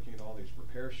started looking at all these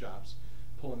repair shops,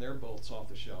 pulling their bolts off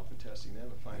the shelf and testing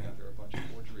them and finding out there were a bunch of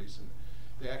forgeries. And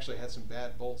they actually had some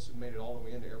bad bolts that made it all the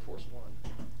way into Air Force One.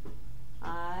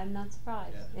 I'm not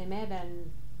surprised. Yeah. It may have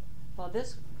been, well,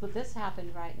 this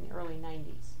happened right in the early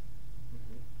 90s.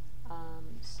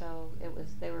 So it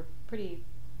was, they were pretty,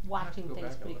 watching Go things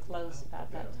back and pretty look. close about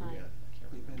Yeah, that time. yeah, I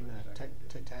can't Even remember exactly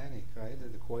the date. Titanic,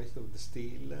 right? The quality of the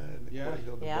steel, the Yeah. quality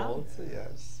of the Yeah. bolts, Yeah.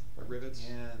 yes. Or rivets.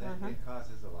 Yeah, that Uh-huh. it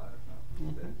causes a lot of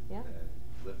problems. Mhm. Yeah.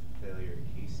 The lift failure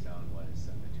at Keystone was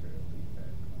a material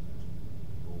defect when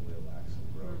the full wheel axle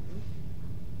broke Mhm.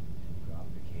 and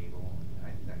dropped the cable.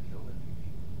 I think that killed a few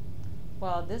people.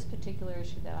 Well, this particular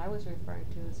issue that I was referring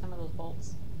to, some of those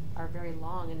bolts are very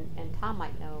long, and Tom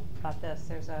might know about this.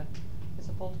 There's a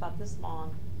bolt about this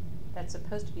long that's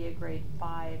supposed to be a grade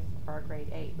 5 or a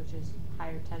grade 8, which is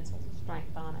higher tensile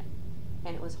strength on it.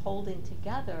 And it was holding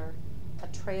together a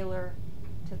trailer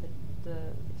to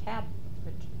the cab,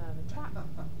 the truck.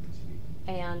 Gee.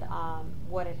 And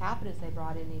what had happened is they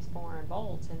brought in these foreign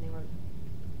bolts, and they were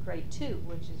grade 2,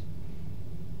 which is,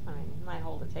 I mean, you might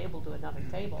hold a table to another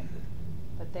table,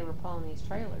 but they were pulling these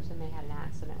trailers, and they had an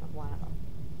accident with one of them.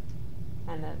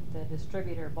 And the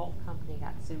distributor bolt company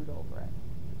got sued over it,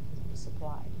 because it was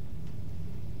supplied.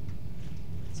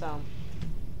 So,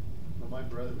 Well, my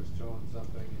brother was towing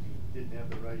something and he didn't have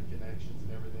the right connections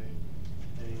and everything,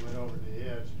 and he went over the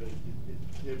edge, but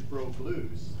it broke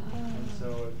loose, and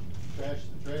so it crashed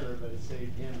the trailer, but it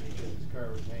saved him because his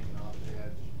car was hanging off the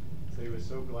edge. So he was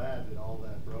so glad that all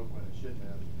that broke when it shouldn't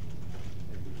have.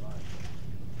 Maybe right.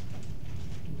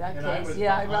 in that And I case, was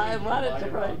yeah, I behind him wanted by to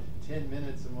about write. 10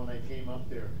 minutes, and when I came up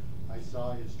there, I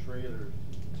saw his trailer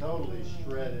totally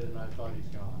shredded, and I thought he's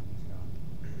gone, he's gone.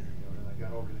 You know, and I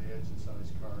got over to the edge and saw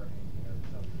his car hanging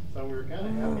there. So we were kind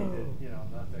of happy that, you know,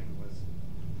 nothing was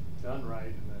done right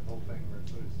and that whole thing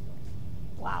ripped loose.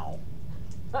 Wow.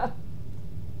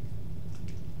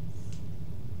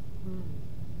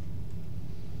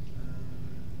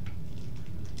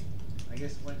 I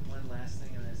guess one last thing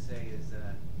I'm gonna say is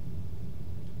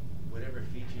whatever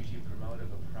features you promote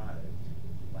of a product,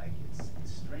 like its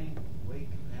strength, weight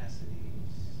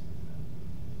capacities,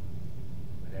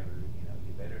 whatever,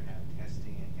 you better have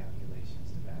testing and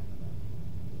calculations to back them up.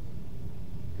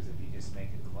 Because if you just make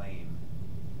a claim,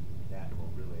 that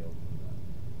will really open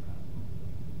the problem.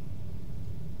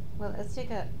 Well, let's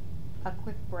take a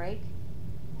quick break,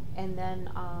 and then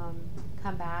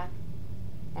come back,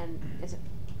 and is it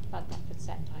about that? It's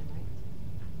that time, right?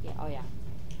 Yeah. Oh yeah.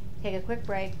 Take a quick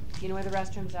break. You know where the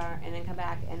restrooms are, and then come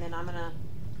back, and then I'm gonna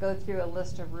go through a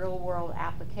list of real world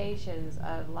applications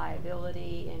of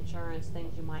liability, insurance,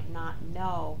 things you might not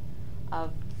know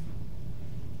of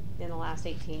in the last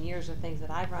 18 years, or things that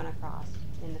I've run across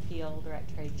in the field or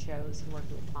at trade shows and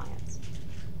working with clients.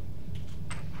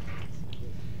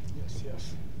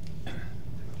 Yes.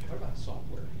 What about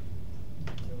software?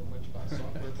 You know much about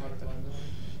software product liability?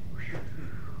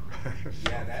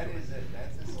 Yeah,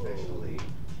 that's especially,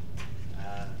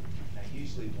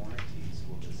 usually warranties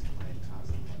will just claim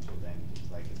consequential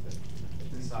damages, like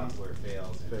if the software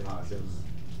fails and causes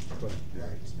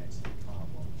very expensive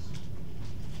problems.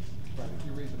 Right, if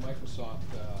you read the Microsoft,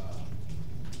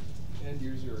 end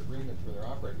user agreement for their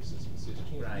operating system, it says you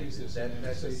can't Right, use this in any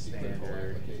that's a safety critical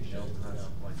standard, application. no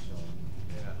consequential.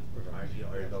 Yeah.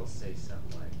 Or they'll say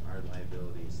something like, our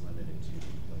liability is limited to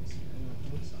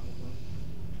replacement software.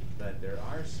 But there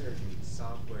are certain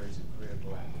softwares and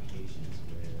critical applications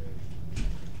where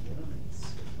limits,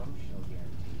 the functional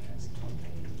guarantee has to be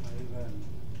paid.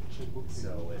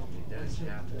 So it does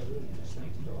happen, and I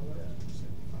think that,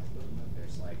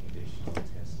 there's like additional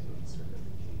testing and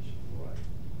certification.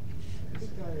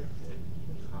 Because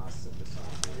the costs of the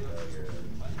software failure.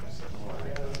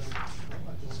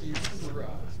 So you remember,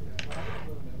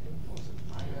 what was it,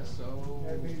 ISO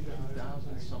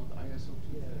 2000 something, ISO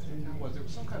 2000, was it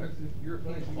some kind of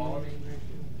European quality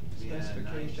Yeah,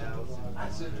 specification? 9001.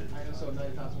 That's it, ISO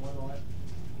 9001 all that?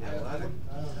 Yeah, a lot of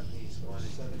companies want to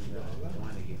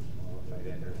get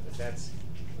qualified under it, but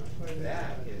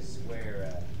that is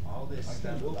where, all this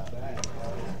stuff about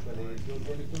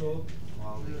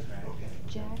quality tracking.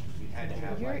 Jack, You had to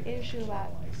have your like issue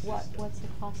about system. what's the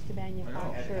cost to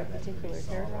manufacture a particular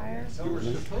hairdryer? You were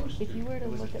supposed to. If you were to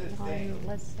It was a look at good one, thing.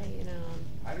 let's say in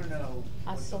I don't know a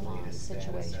what the salon latest status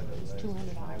situation, of it it's was $200.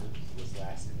 when I was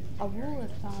last in a rule engineering.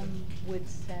 of thumb would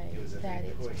say It was a that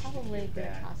big it's push to probably get gonna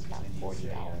that, cost about and you $40 say,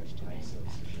 to ISO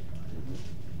manufacture.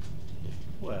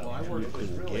 Well, I Well, worked you with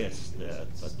can really- guess that,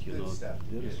 but you good know, stuff.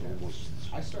 there is Yeah. almost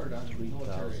I started out in the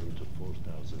military 3,000 to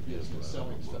 4,000 business,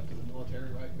 selling stuff to the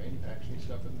military, right, manufacturing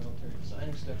stuff for the military,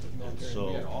 designing stuff for the military, so,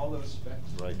 we had all those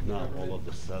specs. right now, all of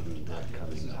a sudden, they're This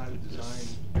coming is how up to with design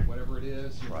this whatever it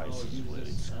is, you know, prices use where this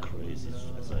it's kind of crazy,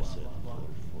 aluminum, as I blah, said, blah, blah.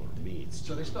 for me, it's.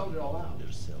 So they spelled it all out.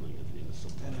 They're selling it in a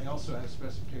supply. And they also have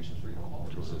specifications for your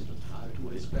quality 200, systems, how to do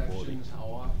 240. inspections, how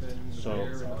often, So,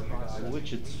 where in the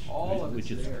process. All of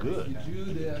which it's is there. good. If you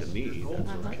do this, To me, your goals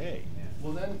that's are- okay.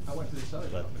 Well, then I went to this other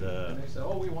But, company, and they said,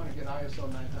 oh, we wanna get ISO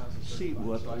 9000 See, certified.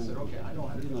 what, So I said, okay, I know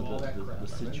how to you do know, all that the crap. I read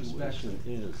situation specs.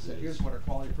 is, Said, here's what our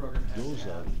quality program has to those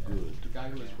have. are And good. The guy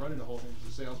who was running the whole thing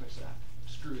was a salesman, he said, "Ah,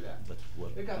 screw that. but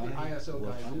what They got the ISO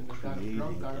what guys I'm in, they got them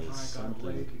drunk, got them creating is high, got them something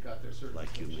late, they got their certification.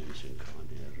 like you mentioned, Con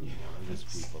Air, and all these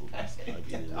people, I've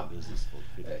been in the business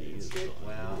for 50 years, so I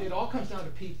Well, know It all comes down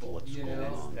to people, what's you going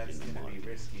know? on That's in the gonna be market.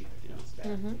 risky if it comes back.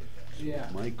 Mhm. Yeah,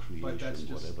 My but that's creation,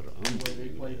 just whatever the I'm way they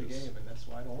doing play the is, game, and that's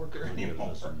why I don't work there Con Air anymore.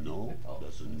 doesn't know,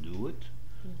 doesn't do it.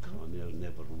 Con Air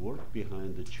never worked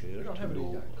behind the chair We don't to have any,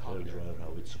 know Con Air. hairdryer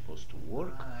how it's supposed to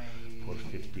work. For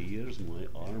 50 years, my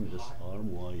arm, this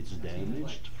arm, why it's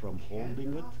damaged from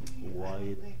holding it, why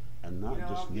it, and not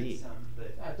just me.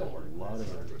 Ah, don't worry. A lot of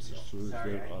them, as soon as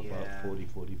Sorry, they're about yeah. 40,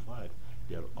 45,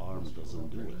 their arm doesn't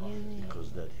do it. Really?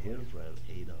 Because that hairdryer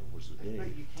 8 hours a day,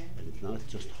 and it's not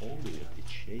just holding it, it's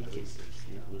shaking.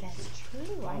 That's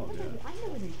true. I Oh, never, yeah. I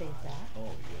never did think that. Oh,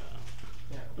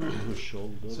 Yeah. yeah.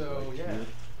 Shoulder, So, right yeah. here.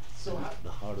 So how, The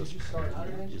hardest did you start part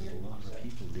out in is a engineering? lot of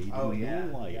people, they Oh, don't yeah.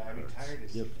 know why it Yeah, I hurts. retired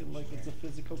as They feel like it's a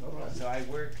engineer. physical Okay. problem. So I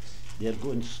worked, They're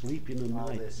going to sleep in the all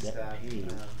night, this that stuff, pain, and they,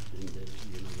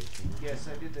 you know, they can. yes,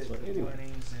 I did the So anyway,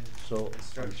 warnings and So I'm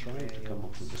instruction trying to come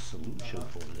up with a manuals. solution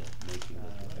for that, making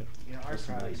it better. You know, our That's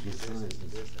my products for design, business to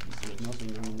there's business.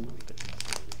 nothing on the market.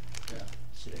 yeah.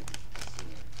 See,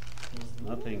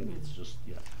 nothing, it's just,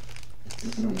 yeah,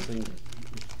 it's something,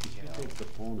 if you take the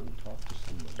phone and talk to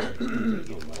somebody,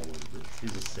 they don't know what it is.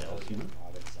 He's a salesman,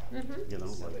 you know,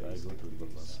 like I go to the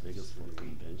Las Vegas for a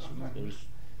convention, there's,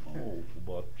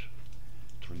 about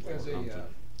As a,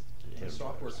 300-400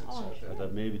 software hairdryers. consultant.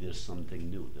 But maybe there's something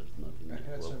new, there's nothing I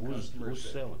new. had Well, some customers who's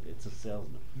that selling? It's a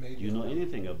salesman. made Do you me know un-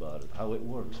 anything about it, how it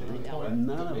works? I anything? don't. And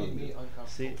none It of made them me do. uncomfortable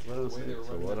See, with what the I'm way they saying, were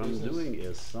so running what their I'm business doing is To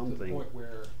the something point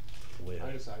where where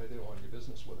I decided I didn't want to do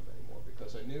business with them anymore,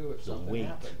 because I knew if The something weight.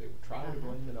 happened, they would try to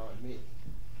blame it on me.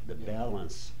 the Yeah.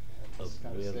 balance And of just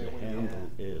gotta where stay the away from handle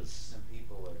that. is, Some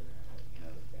people are,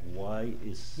 why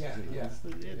is, Yeah, you know, yeah,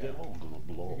 they're yeah. all gonna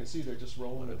blow. You can see they're just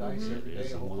rolling the dice Whatever every it day,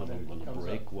 is, and one hoping of them that it gonna comes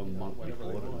break up, one month whatever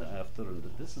they before and want. after, and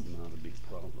this is not a big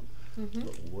problem.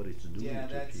 But what it's doing yeah,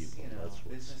 to that's, people, you know, that's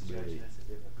what's business really, judgment's a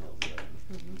difficult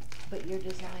one. But your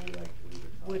design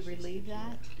would relieve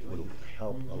that? will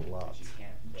help a lot.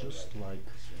 just like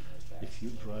if you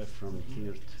drive from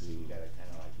here to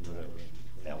whatever,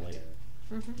 LA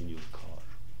Mhm. in your car,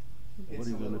 what It's are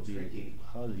you a gonna little be, tricky.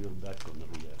 how is your back gonna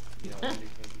react? You know, when you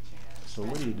take a chance. So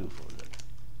what do you do for that?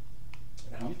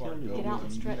 And how You far tell me. to go Get out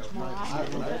with and it, stretch more trying to-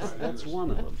 out. what I try to do That's is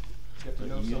one of them. Get to But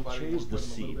know you somebody, change work the with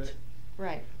them a seat. little bit,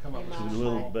 Right. come up They with To some the modify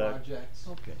little small it. back. projects,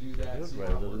 Okay. do that, Your see how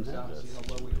driver it works doesn't have out, that see how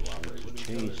well we situation. cooperate To with each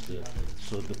other, change see the, how they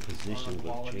so the position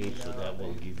will quality, change, so you know, that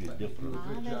will they give you let me do a different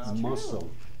good that's job. true.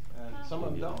 muscle. And some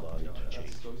of in them your don't, body you know, to and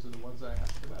change. those are the ones I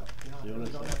have to, you know, You I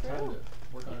really don't have understand? time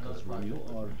to work on another Because when you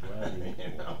project. are driving,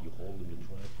 You know? you hold in your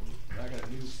drive I got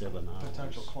a new for 7 hours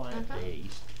potential client Uh-huh.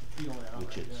 days, feeling out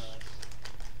which right is now,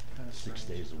 it's kinda 6 strange.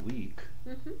 days a week,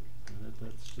 Mhm.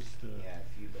 that's just, Yeah,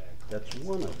 feedback. that's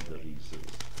one of the reasons,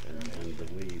 and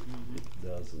the way Mhm. it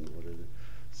does and what it is.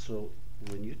 So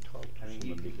when you talk to I mean, some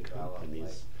you of the can big develop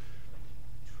companies,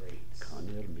 traits.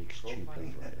 Conair makes cheap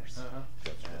Profiling. engines. Uh-huh.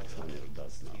 That's what Conair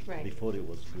does now. Right. Before it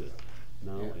was good.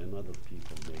 Now Yeah. another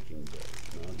people making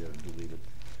now they're doing it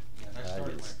Yeah, and I started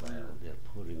Italian my style. career They're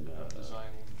putting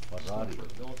designing Ferrari stuff for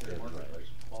the military head marketplace, drives.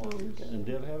 qualities. Okay. And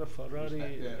they'll have a Ferrari Back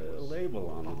then it was label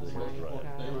on Oh the my head drive.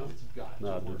 God. You know? It's got to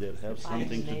Now, do work. they have By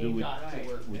something to do name. with, Got to work.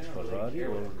 with They don't really Ferrari, care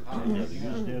or what it do they costs.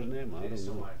 use their name? I They just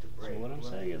don't don't know. want it to So break. what I'm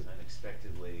saying is,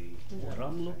 Unexpectedly. what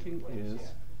I'm looking is,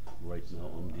 right now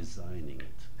I'm designing it.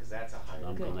 Cause that's a higher.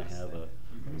 I'm Good. gonna cost have a, than-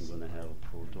 I'm gonna have a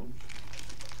proto,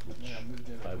 which Then I moved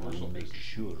into I will commercial make business.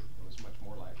 sure It was much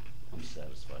more like, I'm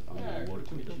satisfied. I'm yeah, gonna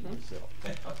work with it Mhm.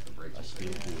 myself. the brakes I are still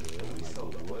safe. do it, We and I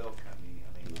sold go the to oil work, company,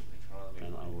 I mean, you know,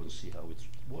 petroleum. and I will see how it's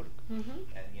work. Mhm.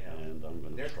 And, you know. And I'm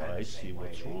gonna they're kinda try, the see same way.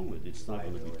 what's They wrong with it. It's not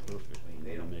gonna be liability. perfect. I mean, I'm they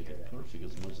gonna don't make care it that perfect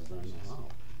as much as I know how.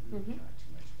 Mhm. Not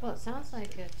too much Well, it about sounds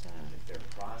like it's If their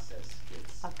process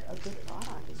gets. a good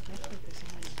product, especially for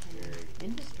somebody who's been in the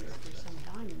industry for some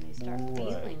time and they start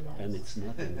Right, feeling this. and it's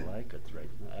nothing like it right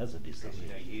now, as a Cause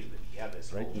designer. you know, you have this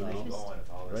whole Right thing now, going with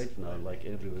all this. right now, like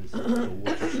everybody says, so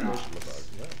what's so special about it?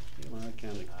 Well, you know, I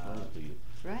can't explain to you,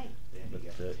 Right. Then you but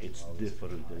get to take it's all this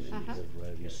different than any Uh-huh. other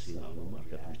drive you've seen on the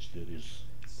market, which there is,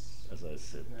 as I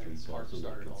said, Yeah, it's hard to 3,000, I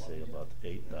start it could all say up again. about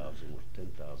 8,000 or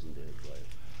 10,000 they drive.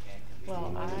 Well,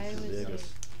 You know, I and would there say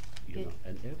is, you it- know,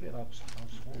 and every household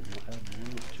will have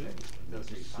one or two. I mean, Those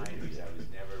just sitting refineries, I there. was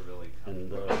never really And,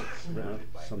 comfortable. you know,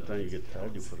 surrounded by sometimes you millions get of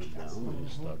tired, you gallons put of it down gasoline. and you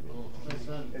start My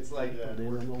son It's did like- that, They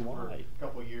don't worked know for why. a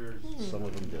couple years. Some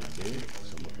of them they're big,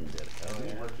 some of them they're heavy,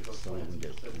 yeah. some of them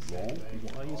they're too long.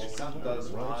 Why is If it something too long? goes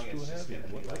Why wrong, it's it's too just heavy? gonna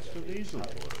be What's like the a big reason pile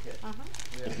for of it? shit. Uh-huh.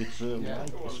 If it's Yeah.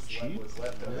 light, What it's was cheap,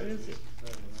 left of where it. is it?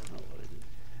 Not what it is.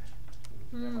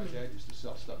 Yeah, my Hmm. dad used to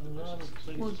sell stuff to A lot of businesses.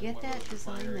 things. He Well, was in get one of that those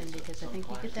design then, refineries, because I some think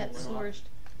you get that flashing went off. sourced,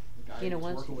 The guy you know, he was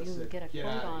once working with you said, get a "Get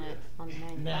quote outta on here." it, on the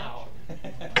Now.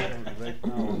 manufacturer. Right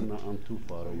now, I'm too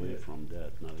far away from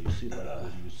that. Now, you see, like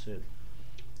what you said,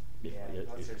 Yeah,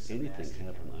 plus there's if some anything nasty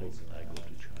happen, chemicals I go to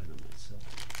around. China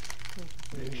myself.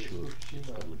 Maybe the Sure, it's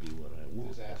Fukushima gonna be what I want.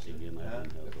 disaster. Again, I don't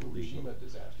The have the legal. Fukushima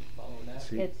disaster, following that.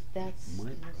 See, That's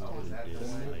my problem that is the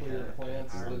The one? I nuclear had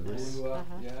plants on that this blew up,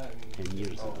 Uh-huh. yeah, and 10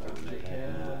 years ago, Oh, and it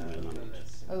happened when I'm,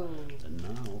 Oh. and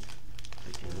now,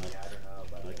 I cannot, Yeah, I don't know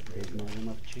about like, that. there's not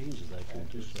enough changes I can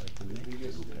do so I can the make it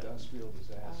biggest look better. industrial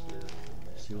disaster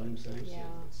in See what I'm mankind's ever saying? seen.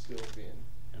 Yeah. It's still being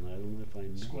And I don't know if I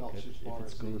make squelched it, as if far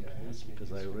it's as the gonna pass, SDG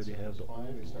because I is already concerned. have the It's old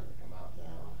finally one. starting to come out Yeah.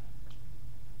 now.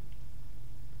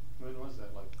 When was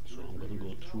that, like two So or I'm three gonna go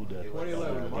years through ago? that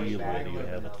 2011, March deal where back you in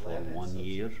have it for 11, 1 so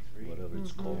year, 3. whatever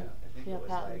it's Mhm. called. I think Yeah, it was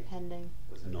patent like, pending,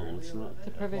 was it No, it's earlier not. than the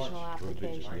that? provisional March.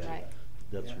 application, Provision, yeah. right,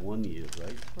 That's Yeah. 1 year,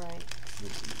 right? right,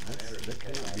 That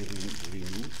cannot be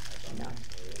renewed. no,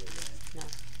 no,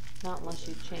 not unless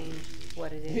you change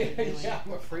what it is Yeah, you're doing. yeah,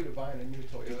 I'm afraid of buying a new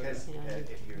Toyota. Because You know,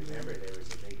 if you remember, there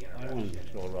was a big I interruption. went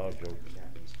in to Roger.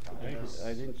 Japanese products.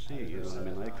 I didn't see, you know, I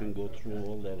mean, I can go through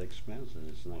all that expense and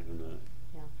it's not gonna,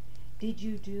 Yeah. Did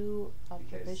you do a Because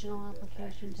provisional the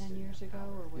application factories 10 didn't years ago, have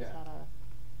or was Yeah. that a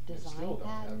They design still don't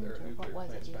have patent, their or what nuclear was it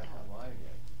plants you back had? online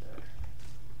yet.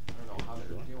 I don't know how they're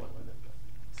dealing with it, but.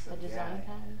 So, A design yeah,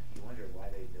 patent? You wonder why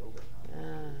they build it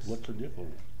on what's the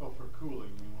difference? Oh, for cooling,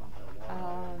 you want that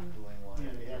water. cooling water. Yeah,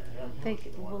 they have to have. Think,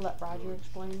 the we'll water let Roger fluid.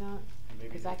 explain that, Maybe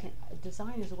cause I they can,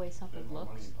 design is the way something spend more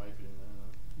money looks, and pipe it in there.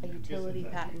 a utility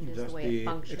patent is the Just way the it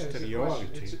functions.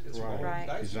 exteriority, It's right, Right.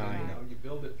 dice, design. you know, you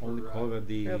build it for, Over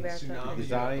the Roberto. tsunami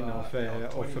design of, of, you know,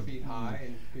 20 a feet high,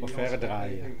 and you of don't expect air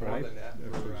anything dryer, more right? than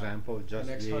that For example, the just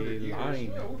next the 100 years.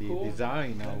 line, Yeah, we're the cool.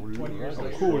 design, And how 20 years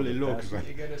later, cool it the looks, patent-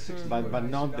 You get a 60 but foot high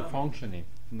not the tsunami. functioning,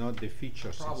 not the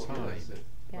features Problem is inside.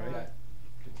 that Yeah. that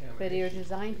But your contamination,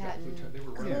 design they got patent they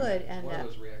were could running end one up of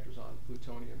those reactors on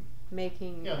plutonium,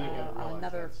 making Yeah, they gotta realize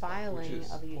another that stuff, which filing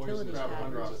is of a utility poisons for patent.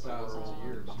 hundreds of thousands of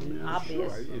years. Yeah,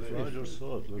 Obvious. sure, So if they- Roger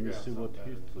saw it, let me figure out see what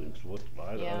something he better than thinks, that. what,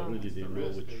 I Yeah. really It's the didn't know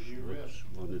risk which, that you risk.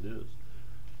 which one it is.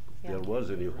 If Yeah. there was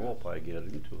any Risk. hope, I get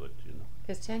into it, you know.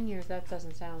 Because 10 years, that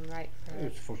doesn't sound right for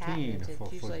It's 14 patent. It's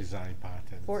for usually design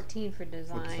patents. 14 for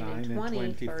design, design and and 20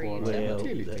 20 for for, utility. Well,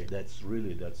 utility. that's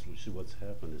really, see what's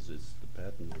happened is the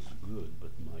patent was good,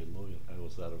 but my lawyer, I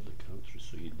was out of the country,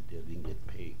 so they didn't get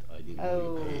paid. I didn't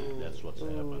Oh. get paid, that's what's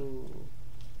happened. Ooh.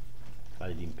 I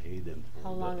didn't pay them for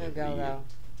How long every ago, year.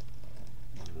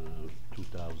 though?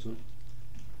 2000.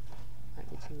 Might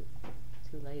be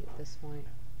too late at this point.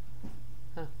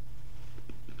 Huh.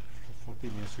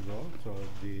 14 years ago, so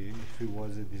if it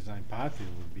was a design patent,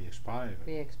 it would be expired.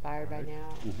 Be expired by Right. now.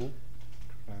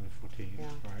 2014, Yeah.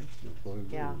 right?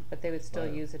 Yeah, but they would still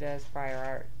Right. use it as prior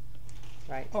art,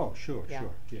 right? Oh, sure, Yeah.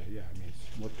 sure. Yeah, yeah. I mean,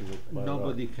 What do it by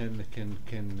nobody right? can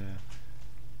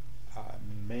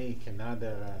make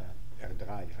another air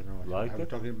dryer. I don't know. Like I'm it?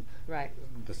 talking Right.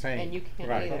 the same. And you can't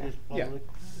right. either. It's Yeah. public,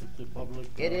 it's a public.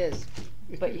 It is,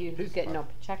 but you It's get no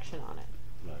fine. protection on it,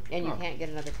 Right. and you Oh. can't get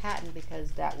another patent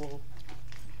because that will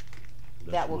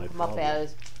That's come my up problem.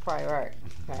 as prior art.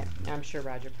 Right. I'm sure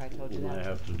Roger probably told you And I that.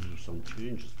 have to do some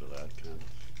changes to that,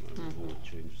 I don't know what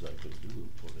changes I could do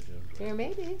for the hair dryer. There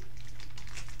may be.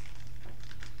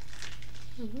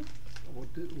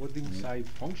 What inside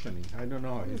functioning? I don't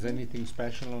know. Is anything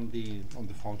special on the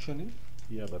functioning?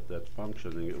 Yeah, but that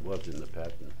functioning, it was in the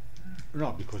patent.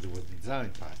 No, because it was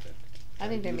design patent. I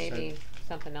think there You may said- be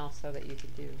something else though that you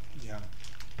could do. Yeah.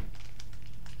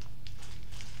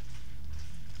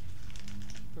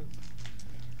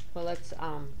 Well, let's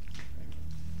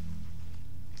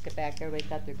get back. Everybody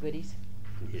got their goodies.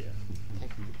 Yeah.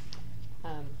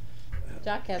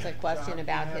 Jack has a question Doc, you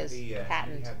about have his the,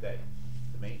 patent. You have that,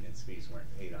 the maintenance fees weren't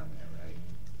paid on there, right?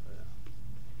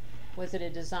 Was it a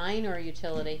design or a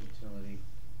utility? Utility.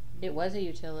 It was a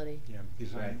utility. Yeah, So I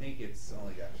design. think it's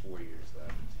only got 4 years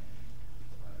left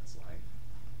on its life.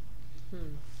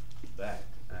 Hmm. But,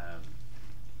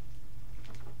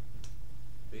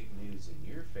 big news in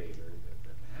your favor, that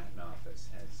the patent office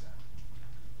has,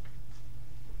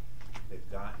 they've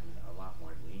gotten a lot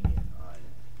more lenient on,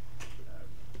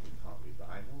 we call it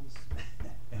revivals.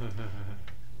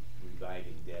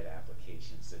 Reviving dead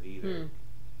applications that either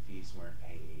fees weren't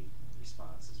paid,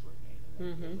 responses weren't made, and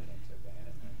then they went into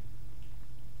abandonment.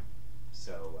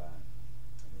 So,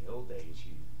 in the old days,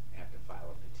 you have to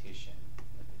file a petition.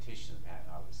 And a petition to the patent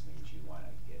office means you want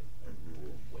to get a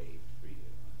rule waived for you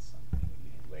on something.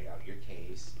 You can lay out your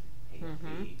case, pay a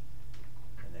fee,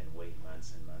 and then wait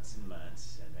months and months and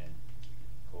months, and then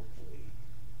hopefully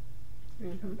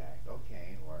they come back,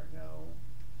 okay, or no.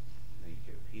 Then you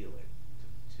could appeal it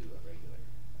to a regular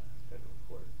federal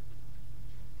court.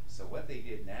 So what they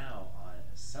did now on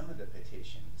some of the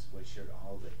petitions, which are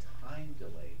all the time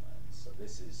delay ones, so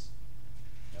this is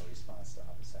no response to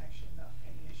office action, not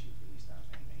paying issue fees, not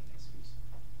paying maintenance fees.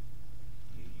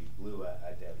 You blew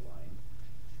a deadline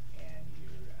and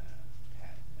your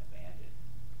patent abandoned.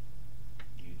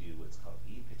 You do what's called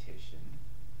e-petition,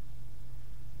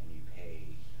 and you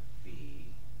pay a fee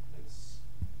that's,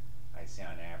 I'd say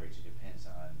on average, it depends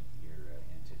on your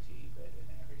entity, but an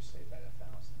average, say about $1,000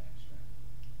 extra.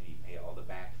 And you pay all the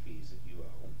back fees that you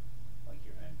owe, like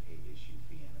your unpaid issue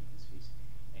fee and maintenance fees,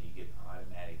 and you get an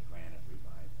automatic grant of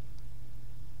revival.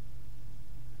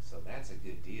 So that's a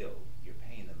good deal. You're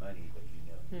paying the money, but you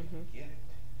know you're gonna get it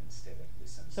instead of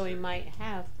this uncertainty. So he might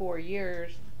have 4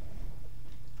 years.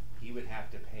 He would have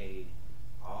to pay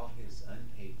all his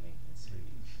unpaid maintenance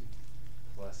fees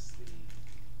plus the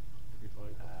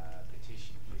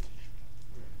petition fee.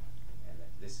 And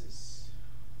this is,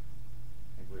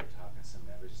 I think we were talking some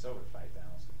numbers, it's over 5,000,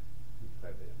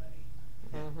 quite a bit of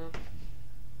money.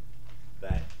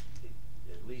 But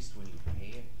at least when you pay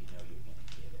it, you know you're gonna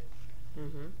get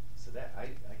it. So that, I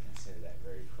consider that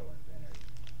very pro-inventor.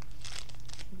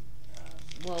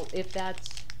 Well, if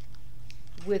that's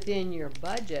within your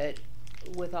budget,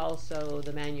 with also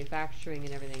the manufacturing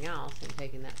and everything else, and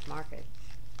taking that to market,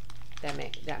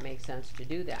 that makes sense to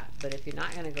do that. But if you're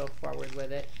not going to go forward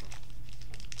with it,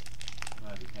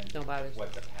 Well, it depends Don't bother.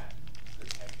 what the patent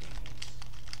protecting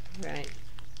is. right?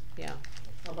 Yeah.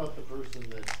 How about the person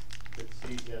that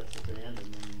sees that's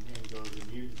abandoned and goes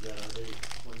and uses that, are they,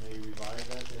 when they revive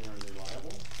that, then are they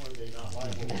liable, or are they not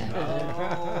liable?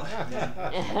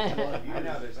 I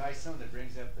know, there's always someone that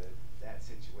brings up that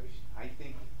situation. I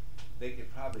think they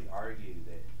could probably argue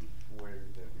that before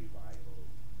the revival,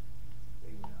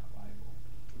 they were not liable.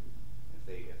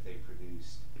 If they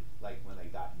produced, like when they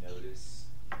got notice,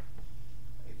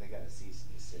 if they got a cease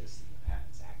and desist and the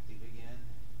patent's active again,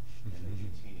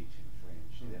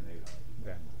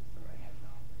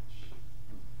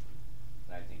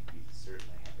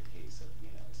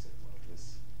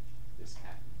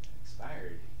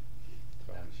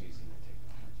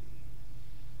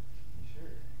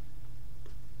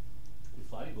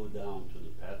 down to the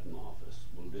patent office,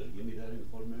 will they give me that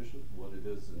information, what it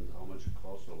is and how much it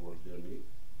costs or what they need?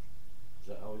 Is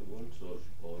that how it works, or?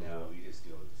 No, you just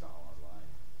do it, it's all online.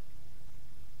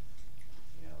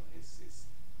 You know, it's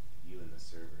you and the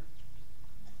server.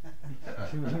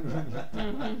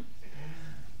 Mhm.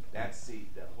 That's the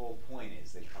whole point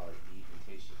is they call it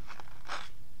e-petition.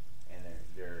 And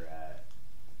they're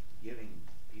giving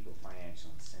people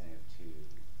financial incentive to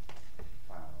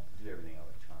do everything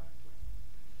electronically.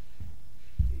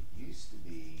 It used to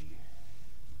be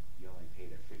you only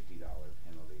paid a $50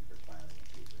 penalty for filing a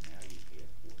paper. Now you pay a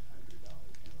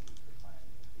 $400 penalty for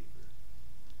filing a paper.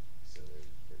 So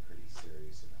they're pretty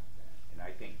serious about that. And I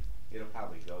think it'll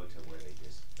probably go to where they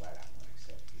just flat out won't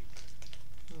accept paper.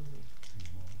 Mhm.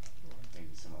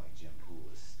 Maybe someone like Jim Poole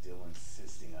is still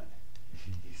insisting on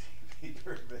using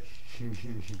paper, but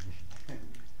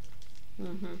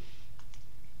Mhm.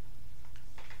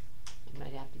 You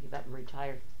might have to give up and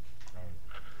retire.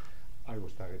 I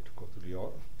was starting to go to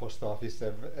the post office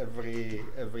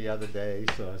every other day,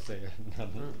 so I say, no,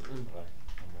 no, Mm-mm. right,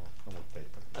 no more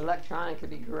paper. Electronic would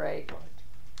be great. Right,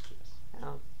 yes.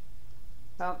 Oh.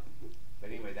 Well, but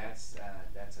anyway, that's a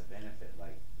benefit.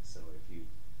 Like, so if you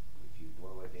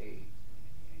blow a date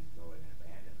and go in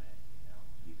abandonment, you know,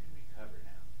 you can recover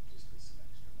now just with some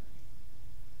extra money.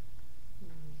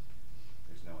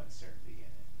 There's no uncertainty in it.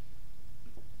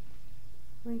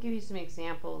 let me give you some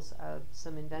examples of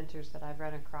some inventors that I've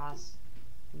run across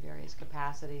in various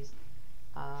capacities.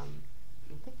 I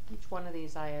think each one of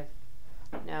these I have,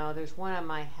 no, there's one of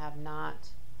them I have not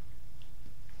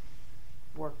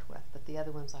worked with, but the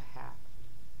other ones I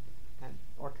have,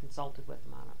 or consulted with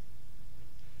them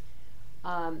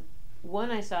on it.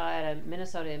 One I saw at a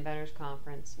Minnesota Inventors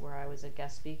Conference where I was a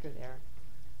guest speaker there,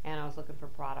 and I was looking for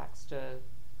products to,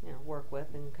 you know, work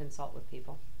with and consult with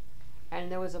people.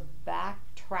 And there was a back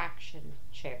traction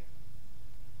chair.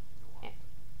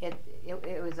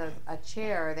 It was a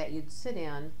chair that you'd sit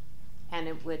in, and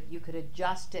you could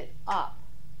adjust it up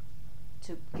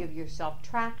to give yourself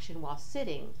traction while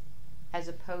sitting, as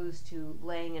opposed to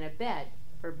laying in a bed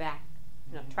for back,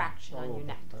 you know, traction on your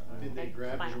neck. Did they Okay,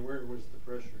 grab you? spinal. Where was the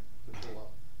pressure to pull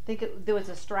up? I think there was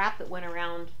a strap that went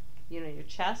around, you know, your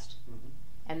chest,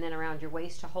 and then around your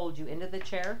waist to hold you into the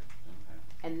chair, Okay.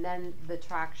 and then the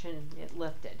traction, it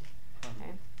lifted.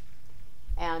 Okay.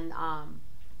 And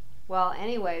well,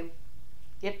 anyway,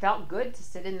 it felt good to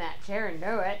sit in that chair and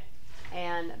do it.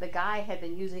 And the guy had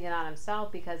been using it on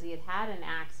himself because he had had an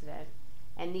accident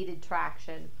and needed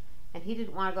traction, and he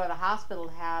didn't want to go to the hospital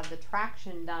to have the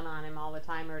traction done on him all the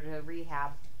time, or to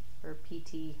rehab or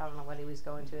PT, I don't know what he was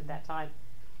going to at that time,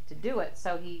 to do it.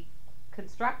 So he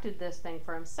constructed this thing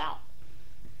for himself,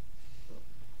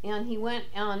 and he went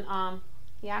and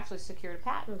he actually secured a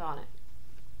patent on it.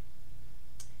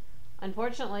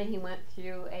 Unfortunately, he went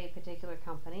through a particular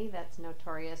company that's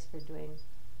notorious for doing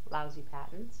lousy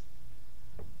patents.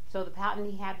 So the patent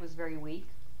he had was very weak.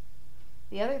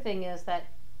 The other thing is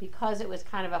that because it was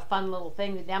kind of a fun little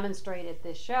thing to demonstrate at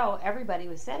this show, everybody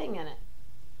was sitting in it.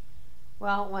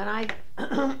 Well, when I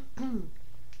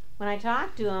when I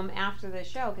talked to him after the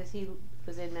show, because he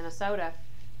was in Minnesota,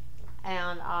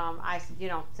 and I said, you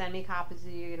know, send me copies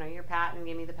of you know, your patent,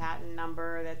 give me the patent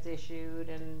number that's issued,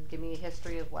 and give me a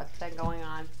history of what's been going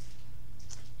on.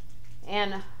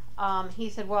 And he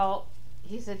said, well,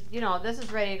 he said, you know, this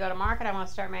is ready to go to market. I want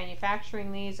to start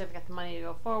manufacturing these. I've got the money to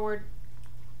go forward.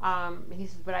 He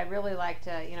said, but I'd really like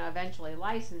to, you know, eventually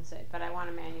license it, but I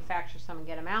want to manufacture some and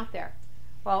get them out there.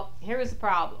 Well, here's the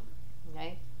problem,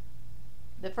 okay?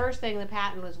 The first thing, the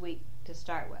patent was weak to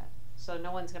start with, so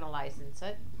no one's going to license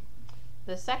it.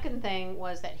 The second thing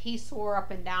was that he swore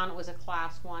up and down it was a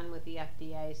class 1 with the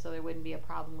FDA, so there wouldn't be a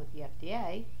problem with the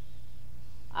FDA.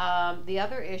 The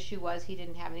other issue was he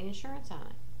didn't have any insurance on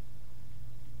it,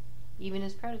 even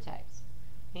his prototypes.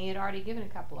 And he had already given a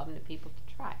couple of them to people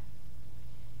to try.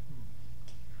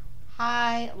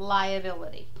 High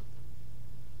liability.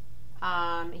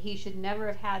 He should never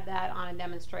have had that on a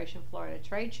demonstration floor at a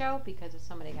trade show, because if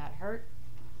somebody got hurt,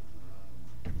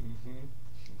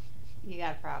 you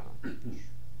got a problem.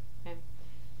 Okay.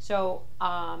 So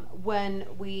when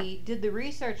we did the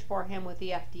research for him with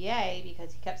the FDA,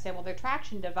 because he kept saying, well, there are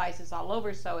traction devices all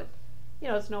over, so it, you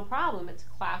know, it's no problem. It's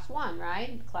class 1,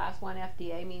 right? Class 1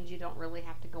 FDA means you don't really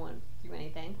have to go in through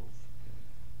anything.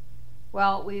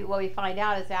 Well, what we find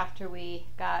out is after we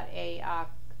got a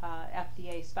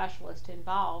FDA specialist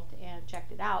involved and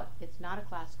checked it out, it's not a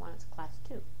class 1, it's a class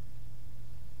 2.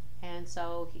 And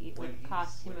so it would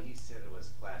cost him. When he said it was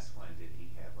class 1, did he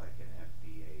have like an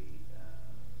FDA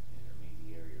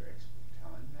intermediary or expert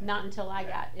telling that? Not until I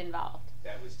got involved.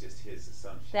 that was just his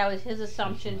assumption. That was his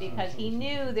assumption because he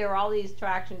knew there were all these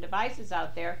traction devices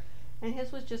out there, and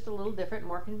his was just a little different,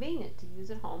 more convenient to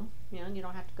use at home. You know, and you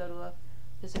don't have to go to a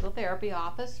physical therapy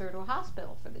office or to a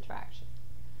hospital for the traction.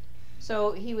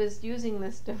 So he was using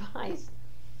this device,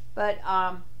 but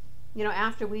you know,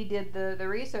 after we did the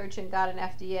research and got an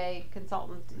FDA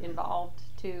consultant involved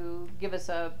to give us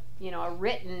a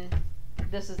written,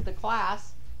 this is the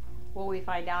class, what we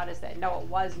find out is that no, it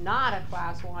was not a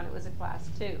class 1, it was a class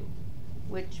 2,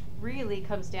 which really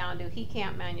comes down to he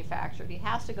can't manufacture it. He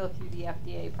has to go through the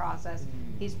FDA process.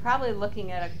 He's probably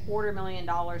looking at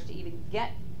 $250,000 to even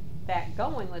get that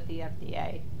going with the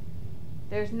FDA.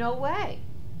 There's no way.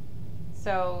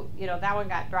 So, you know, that one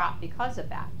got dropped because of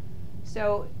that.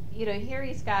 So, you know, here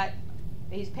he's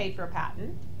paid for a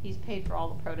patent, he's paid for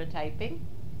all the prototyping,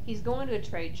 he's going to a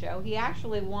trade show. He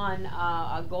actually won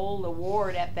a gold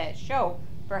award at that show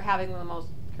for having the most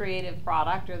creative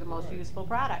product or the most useful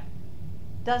product.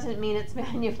 Doesn't mean it's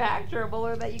manufacturable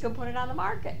or that you can put it on the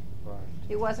market. Right.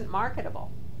 It wasn't marketable.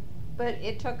 But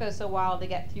it took us a while to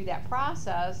get through that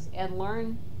process and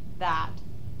learn that,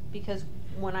 because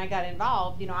when I got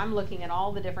involved, you know, I'm looking at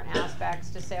all the different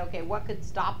aspects to say, okay, what could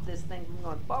stop this thing from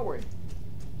going forward?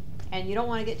 And you don't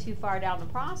want to get too far down the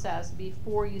process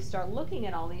before you start looking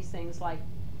at all these things like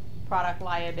product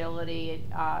liability,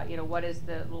 you know, what is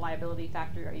the liability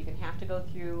factor? Are you going to have to go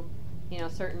through, you know,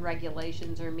 certain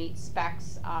regulations or meet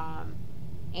specs?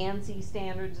 ANSI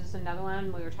standards is another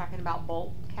one. We were talking about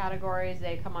bolt categories.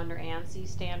 They come under ANSI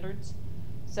standards.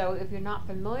 So if you're not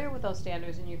familiar with those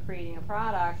standards and you're creating a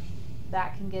product,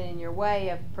 that can get in your way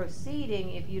of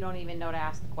proceeding if you don't even know to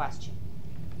ask the question.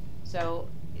 So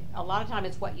a lot of time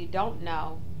it's what you don't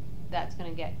know that's going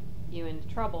to get you into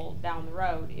trouble down the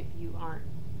road if you aren't,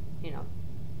 you know,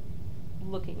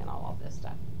 looking at all of this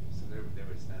stuff. So there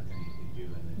was nothing you could do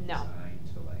in the No. design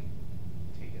to like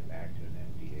take it back to an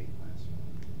FDA class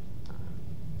 1?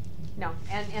 No,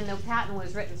 and the patent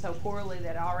was written so poorly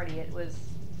that already it was,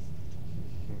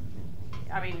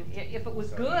 I mean, if it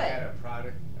was So good. he had a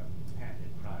patented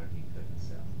product he couldn't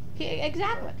sell.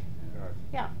 Exactly. Right.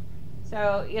 Yeah.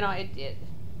 So, you know, it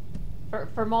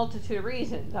for multitude of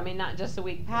reasons. I mean, not just the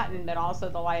weak patent, but also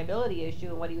the liability issue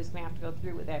and what he was going to have to go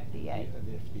through with FDA.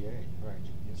 The FDA, right.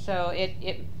 Yes. So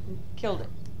it killed it,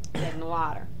 dead in the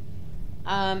water.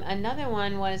 Another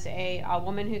one was a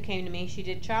woman who came to me. She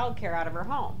did childcare out of her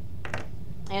home,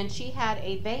 and she had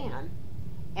a van,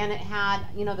 and it had,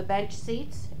 you know, the bench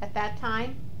seats at that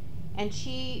time, and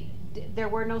there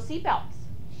were no seat belts.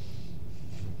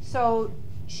 So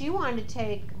she wanted to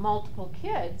take multiple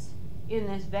kids in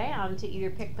this van to either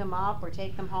pick them up or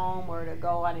take them home or to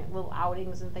go on little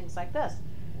outings and things like this.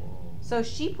 So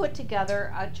she put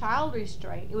together a child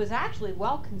restraint. It was actually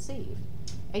well conceived,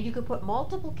 and you could put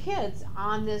multiple kids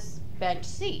on this bench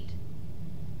seat.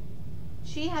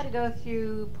 She had to go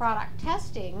through product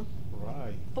testing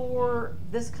Right. for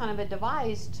this kind of a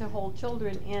device to hold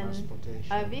children in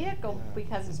Transportation. a vehicle Yeah.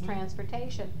 because it's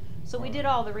transportation. So we Right. did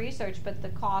all the research, but the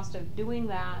cost of doing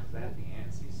that. Is that the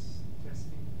ANSI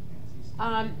testing?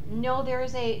 ANSI No, there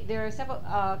are several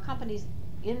companies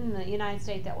in the United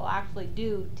States that will actually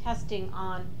do testing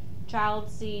on child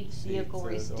seats, Seats, vehicle all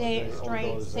restraint,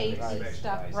 those, safety right.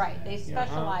 stuff. Specialize Right, in they that.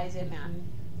 specialize in that.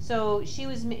 So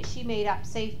she made up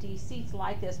safety seats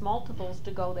like this, multiples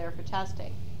to go there for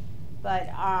testing.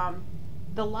 But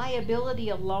the liability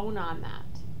alone on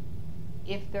that,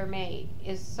 if they're made,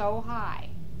 is so high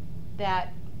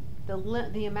that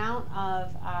the amount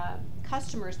of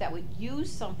customers that would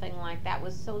use something like that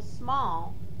was so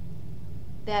small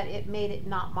that it made it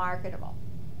not marketable.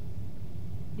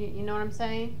 You know what I'm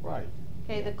saying? Right.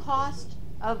 Okay, the cost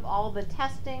of all the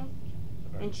testing,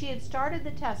 and she had started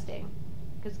the testing,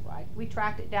 because we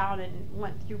tracked it down and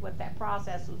went through what that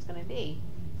process was going to be.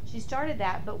 She started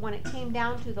that, but when it came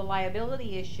down to the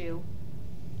liability issue,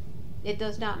 it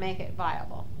does not make it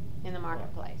viable in the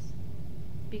marketplace.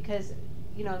 Because,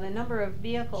 you know, the number of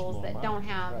vehicles Small that market, don't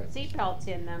have right. seatbelts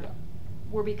in them Yeah.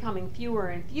 were becoming fewer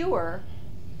and fewer,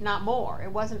 not more.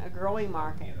 It wasn't a growing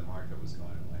market. And the market was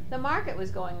going away. The market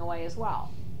was going away as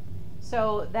well.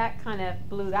 So that kind of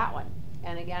blew that one.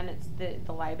 And again, it's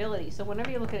the liability. So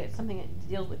whenever you look at it, something that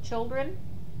deals with children,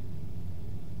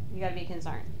 you got to be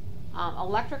concerned.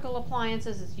 Electrical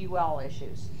appliances is UL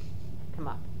issues come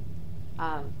up.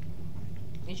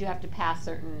 Is you have to pass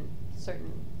certain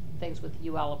things with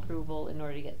UL approval in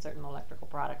order to get certain electrical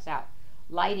products out.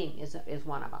 Lighting is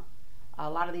one of them. A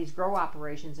lot of these grow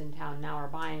operations in town now are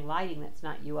buying lighting that's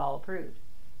not UL approved.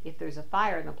 If there's a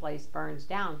fire and the place burns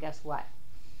down, guess what?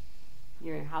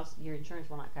 Your insurance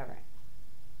will not cover it.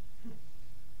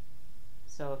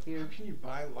 So if How you're, can you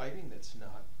buy lighting that's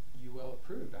not UL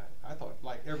approved? I thought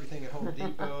like everything at Home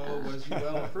Depot was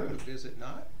UL approved. Is it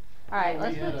not? all right, We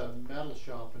let's had put, a metal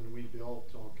shop and we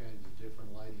built all kinds of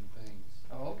different lighting things.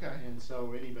 Oh, okay. And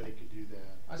so anybody could do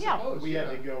that. I Yeah. suppose. We had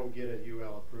yeah. to go get a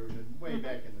UL approved, and way Mhm.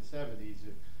 back in the 70s,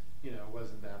 it,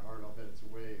 wasn't that hard. I'll bet it's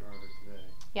way harder today.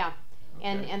 yeah.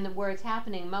 And, Okay. and where it's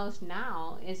happening most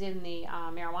now is in the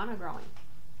marijuana growing,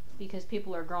 because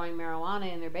people are growing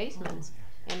marijuana in their basements,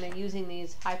 and they're using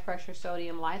these high pressure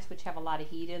sodium lights, which have a lot of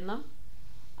heat in them.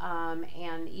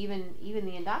 And even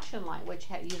the induction light, which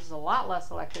uses a lot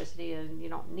less electricity, and you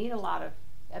don't need a lot of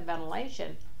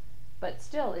ventilation. But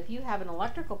still, if you have an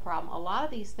electrical problem, a lot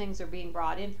of these things are being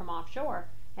brought in from offshore,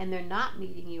 and they're not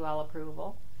meeting UL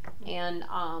approval. And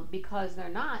because they're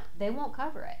not, they won't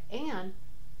cover it. And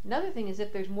another thing is,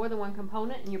 if there's more than one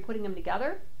component and you're putting them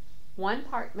together, one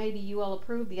part may be UL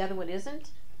approved, the other one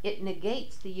isn't. It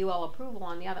negates the UL approval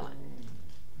on the other one.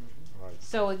 Right.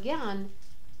 So again,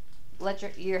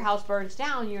 let your house burns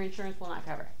down, your insurance will not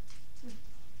cover it.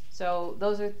 So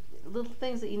those are little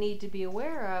things that you need to be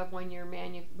aware of when you're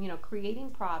creating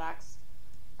products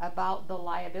about the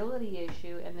liability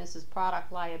issue, and this is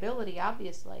product liability,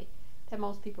 obviously, that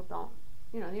most people don't,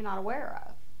 you're not aware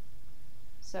of.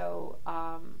 So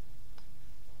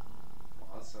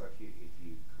Also, if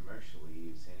you commercially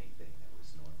use anything that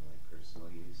was normally personal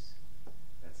use,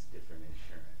 that's different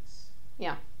insurance.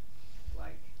 yeah,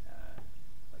 Like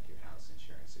your house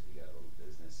insurance, if you got a little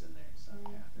business in there and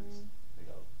something happens, they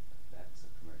go, that's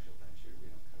a commercial venture, we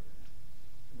don't cover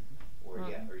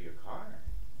that. Or your car,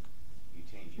 you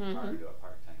change your car to a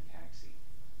part-time taxi,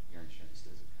 your insurance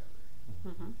doesn't cover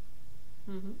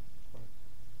it.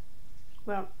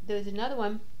 Well, there's another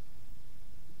one.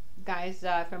 Guys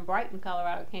from Brighton,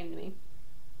 Colorado came to me.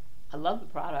 I love the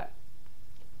product.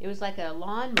 It was like a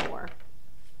lawnmower,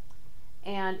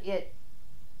 and it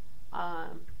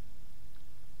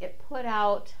put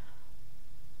out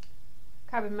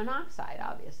carbon monoxide,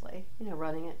 obviously,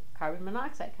 running it, carbon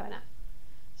monoxide coming out.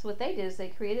 So what they did is they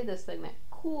created this thing that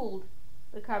cooled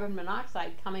the carbon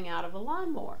monoxide coming out of the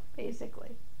lawnmower,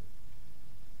 basically.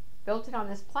 Built it on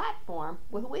this platform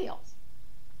with wheels.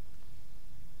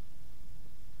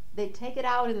 They'd take it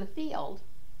out in the field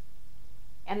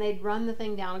and they'd run the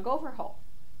thing down a gopher hole.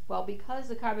 Well, because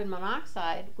the carbon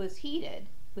monoxide was heated,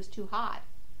 was too hot,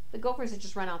 the gophers would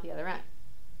just run out the other end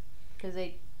because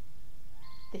the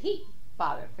heat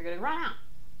bothered. They're going to run out.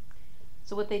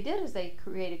 So what they did is they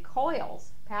created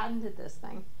coils, patented this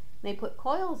thing, and they put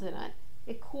coils in it.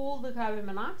 It cooled the carbon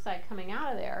monoxide coming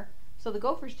out of there, so the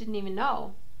gophers didn't even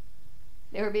know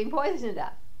they were being poisoned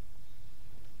up.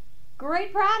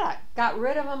 Great product. Got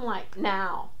rid of them like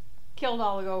now. Killed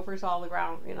all the gophers, all the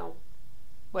ground,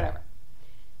 whatever.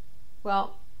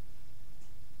 Well,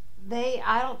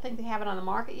 I don't think they have it on the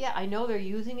market yet. I know they're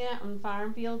using it on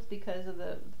farm fields because of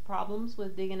the problems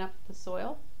with digging up the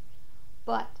soil.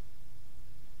 But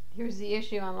here's the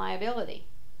issue on liability.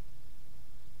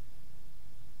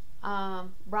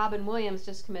 Robin Williams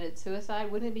just committed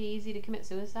suicide. Wouldn't it be easy to commit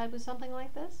suicide with something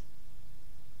like this?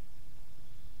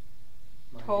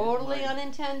 Totally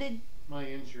unintended. My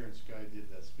insurance guy did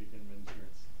that, speaking of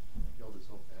insurance. Killed his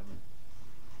whole family.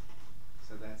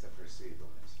 So that's a foreseeable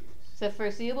misuse. It's a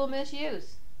foreseeable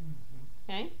misuse.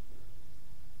 Okay?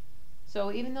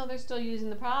 So even though they're still using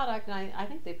the product, and I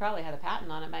think they probably had a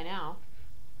patent on it by now,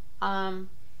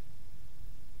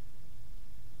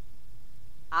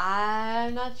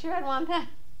 I'm not sure I'd want that.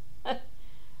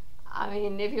 I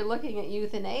mean, if you're looking at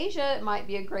euthanasia, it might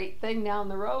be a great thing down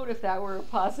the road if that were a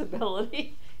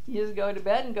possibility. You just go to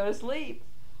bed and go to sleep.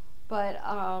 But,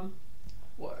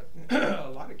 Well,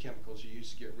 a lot of chemicals you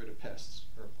use to get rid of pests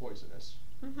are poisonous.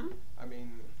 I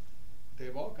mean,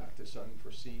 they've all got this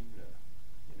unforeseen,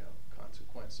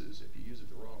 consequences if you use it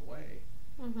the wrong way.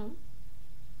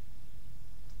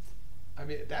 I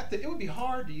mean, it would be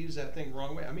hard to use that thing the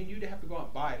wrong way. I mean, you'd have to go out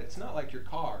and buy it. It's not like your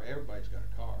car. Everybody's got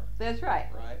a car. That's right.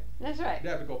 Right? That's right. You'd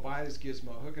have to go buy this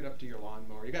gizmo, hook it up to your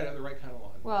lawnmower. You got to have the right kind of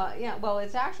lawnmower. Well, yeah,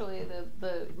 it's actually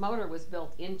the motor was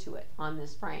built into it on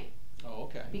this frame Oh,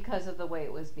 okay. because of the way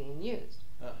it was being used.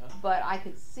 But I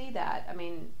could see that. I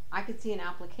mean, I could see an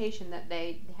application that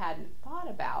they hadn't thought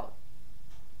about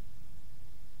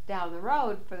down the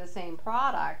road for the same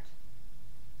product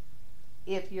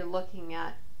if you're looking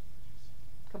at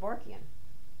Kevorkian.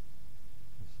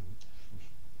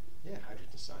 Yeah, hydrogen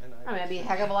cyanide. I mean, it'd be a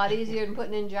heck of a lot easier than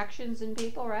putting injections in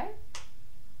people, right?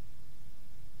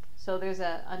 So there's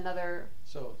another.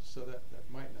 So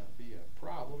that might not be a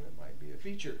problem. It might be a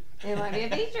feature. It might be a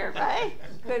feature, right?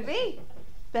 Could be.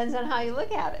 Depends on how you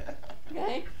look at it.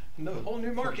 Okay. No whole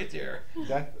new market there.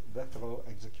 That row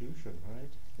execution, right?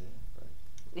 Yeah,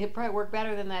 right. It probably worked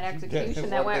better than that That's execution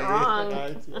that what went they- wrong.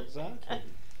 Right, exactly.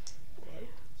 Right.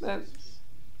 But,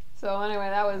 so anyway,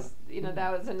 that was, you know,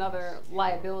 that was another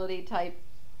liability type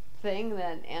thing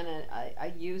that, and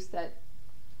a use that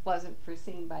wasn't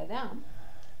foreseen by them.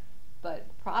 But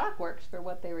product works for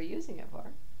what they were using it for.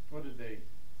 What did they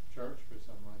charge for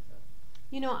something like that?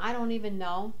 You know, I don't even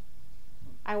know.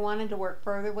 I wanted to work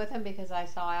further with him because I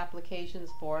saw applications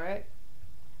for it.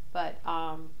 But,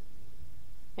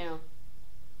 you know,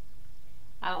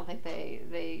 I don't think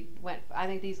they went, I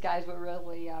think these guys were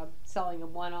really selling a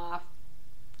one-off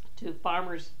to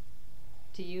farmers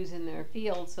to use in their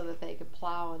fields so that they could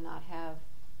plow and not have,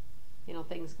 you know,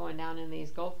 things going down in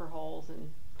these gopher holes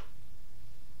and,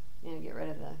 you know, get rid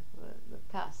of the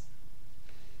pests.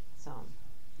 So.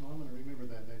 Well, I'm gonna remember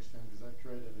that next time, cause I've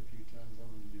tried it a few times.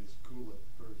 I'm gonna just cool it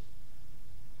first.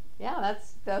 Yeah,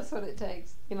 that's what it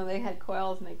takes. You know, they had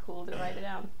coils and they cooled it right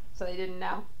down, so they didn't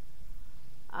know.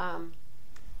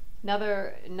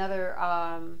 Another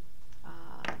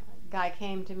guy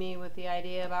came to me with the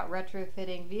idea about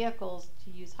retrofitting vehicles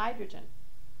to use hydrogen,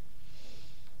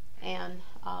 and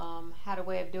had a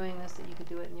way of doing this that you could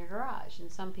do it in your garage.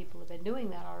 And some people have been doing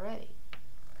that already.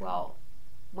 Well,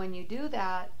 when you do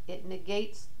that, it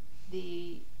negates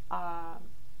the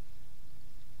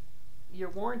your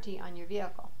warranty on your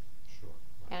vehicle. Sure.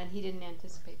 And he didn't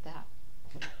anticipate that.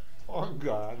 Oh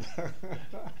God.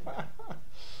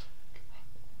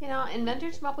 You know,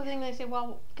 inventors come up with things. They say,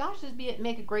 "Well, gosh, this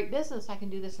make a great business. I can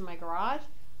do this in my garage.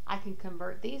 I can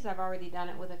convert these. I've already done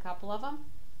it with a couple of them.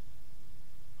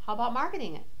 How about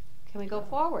marketing it? Can we go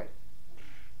forward?"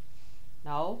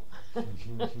 No.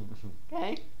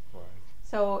 Okay. Right.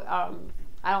 So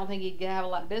I don't think you'd have a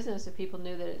lot of business if people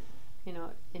knew that it, you know,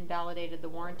 invalidated the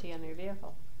warranty on their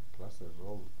vehicle. Plus, there's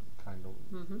all kind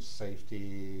of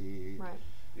safety Right.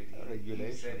 regulation.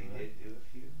 You said he right? did do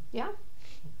a few. Yeah.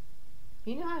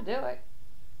 He knew how to do it.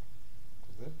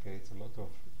 Because that creates a lot of,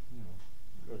 you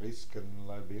know, risk and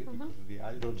liability because of the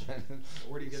hydrogen.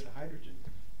 Where do you get the hydrogen?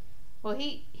 Well,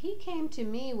 he came to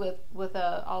me with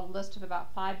a list of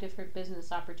about 5 different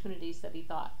business opportunities that he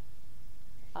thought.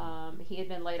 He had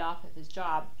been laid off of his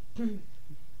job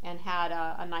and had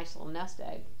a nice little nest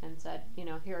egg and said, you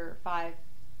know, here are 5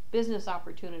 business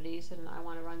opportunities and I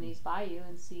want to run these by you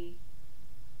and see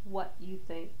what you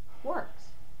think works.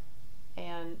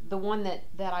 And the one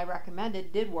that I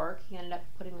recommended did work. He ended up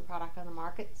putting the product on the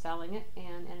market, selling it,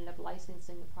 and ended up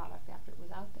licensing the product after it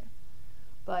was out there.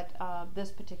 But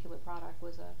this particular product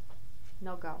was a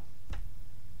no-go.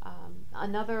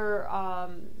 Another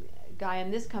guy,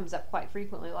 and this comes up quite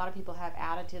frequently, a lot of people have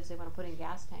additives they want to put in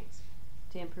gas tanks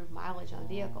to improve mileage on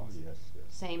vehicles. Oh, yes, yes.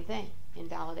 Same thing,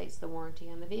 invalidates the warranty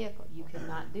on the vehicle. You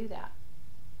cannot do that.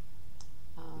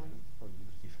 Or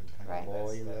use different kind Right. of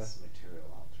oil. That's material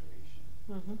alteration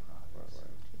Mhm. of products.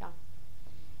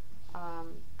 Yeah.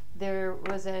 There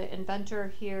was an inventor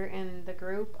here in the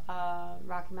group,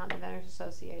 Rocky Mountain Inventors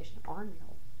Association,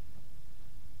 Orneville.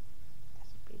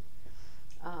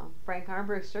 Frank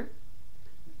Armbruster,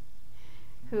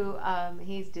 who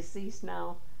he's deceased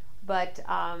now, but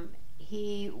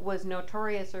he was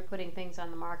notorious for putting things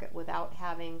on the market without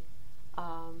having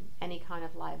any kind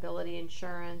of liability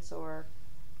insurance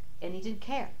and he didn't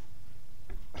care.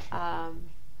 And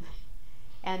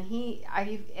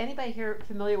anybody here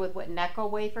familiar with what Necco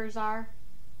wafers are?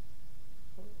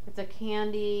 It's a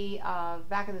candy,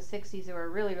 back in the 60s they were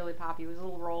really, really popular. It was a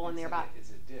little roll in there about,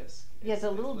 It's a disc. Yeah, it's a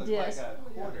little it disc. like a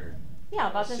quarter. yeah,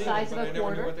 about the I've seen size them, of but a I never knew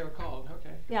quarter. what they were called.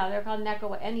 Okay. Yeah, they're called Necco,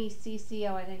 Necco,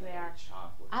 I think they are.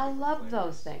 Chocolate. I different love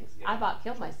those flavors. things. Yeah. I about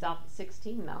killed myself at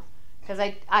 16 though, because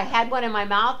I had one in my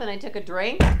mouth and I took a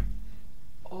drink.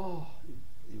 Oh,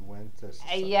 you went the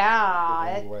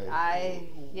Yeah, wrong way. I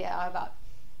about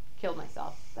killed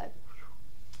myself. But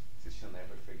So she'll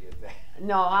never forget that.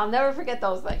 no, I'll never forget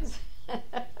those things.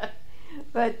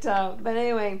 But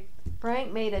anyway,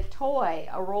 Frank made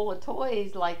a roll of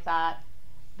toys like that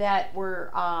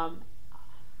were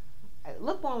it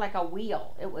looked more like a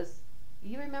wheel. It was.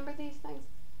 You remember these things?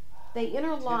 They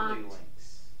interlocked.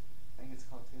 Tiddlywinks. I think it's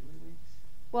called Tiddlywinks.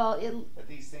 Well, But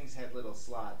these things had little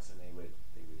slots and they would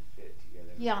fit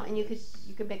together. yeah, and you This-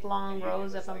 could make long and it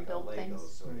rows was of them, like a build Lego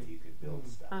things. sort of, you could build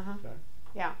stuff. Okay.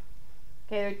 Yeah.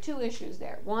 Okay, there are 2 issues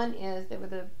there. One is they were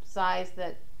the size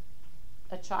that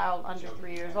a child under Choking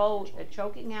 3 years hazard. old, a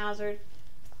choking hazard,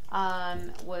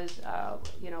 was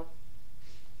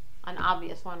an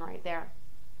obvious one right there.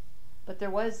 But there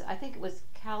was, I think it was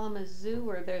Kalamazoo,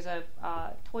 or there's a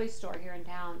toy store here in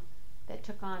town that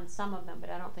took on some of them, but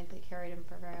I don't think they carried them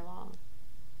for very long.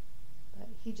 But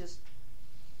he just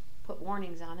put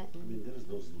warnings on it. I mean, there's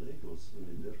those Legos, I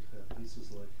mean, they have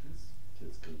pieces like this,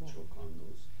 kids can Yeah. choke on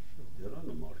those. They're on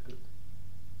the market.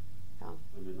 Yeah.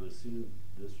 I mean, I see it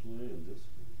this way and this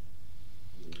way.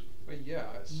 I mean, But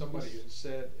yeah, somebody has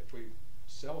said if we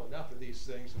sell enough of these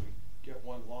things and we get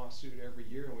one lawsuit every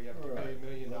year and we have to pay Right. $1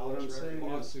 million But what I'm for every saying is-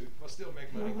 lawsuit, we'll still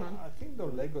make money. Mhm. I think the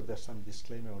Lego there's some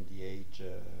disclaimer on the age.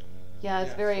 Yeah,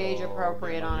 it's Yeah, very age so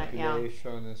appropriate the on it, yeah.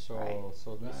 manipulation and so Right.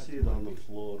 so You that see it on the maybe-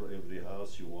 floor, every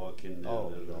house you walk in there, Oh,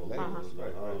 there's the all Legos, over the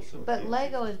right, right, house. sure. and But kids-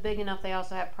 Lego is big enough, they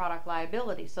also have product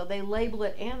liability. So they label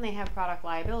it and they have product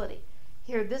liability.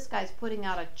 Here, this guy's putting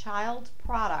out a child's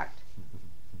product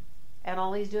and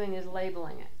all he's doing is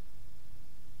labeling it.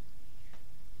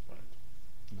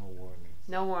 No warnings.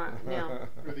 No warrant, no.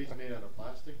 Are these made out of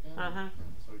plastic then? Uh-huh.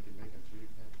 So we can make them cheap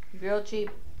then? Real cheap.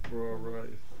 Right.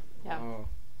 Yeah. Oh.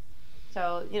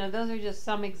 So, those are just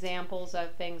some examples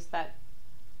of things that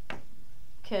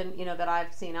can, that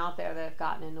I've seen out there that have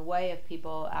gotten in the way of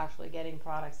people actually getting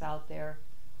products out there,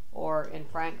 or in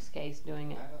Frank's case,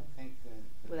 doing it. I don't think that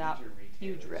the Without major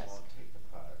huge retailers risk. won't take the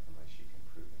product unless you can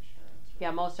prove insurance. Right?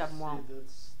 Yeah, most of them See, won't.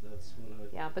 that's what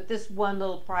I. Yeah, but this one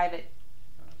little private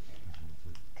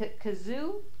Okay.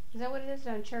 Kazoo, is that what it is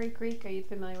on Cherry Creek? Are you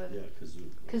familiar with Yeah, it? kazoo.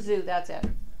 Kazoo, that's it.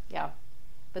 Yeah,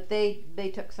 but they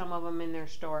took some of them in their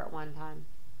store at one time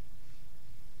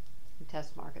and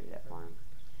test marketed it for them.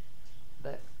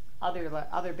 But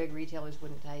other big retailers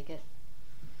wouldn't take it.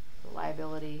 The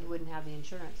liability wouldn't have the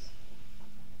insurance.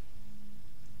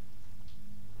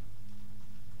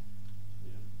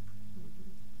 Yeah.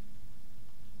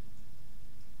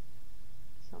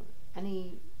 So,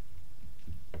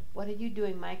 what are you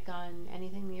doing, Mike, on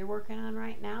anything that you're working on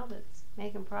right now that's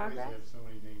making I always progress? have so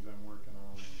many things I'm working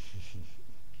on and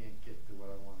can't get to what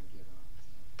I wanna get on,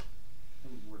 so.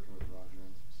 I'm working with Roger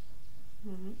and some stuff, so.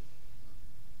 Mm-hmm.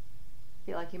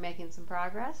 Feel like you're making some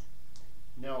progress?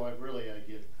 No, I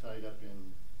get tied up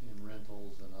in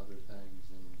rentals and other things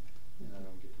and I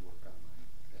don't get to work on my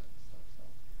bed and stuff, so.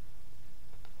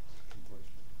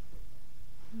 Unfortunately.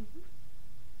 Mm-hmm.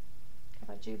 How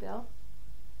about you, Bill?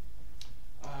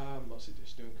 Mostly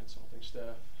just doing consulting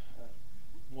stuff.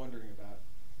 Wondering about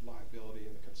liability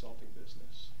in the consulting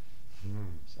business.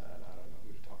 So I don't know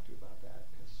who to talk to about that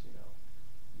because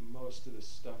most of the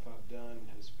stuff I've done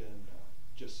has been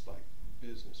just like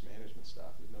business management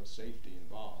stuff. There's no safety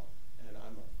involved, and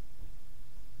I'm a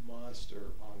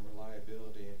monster on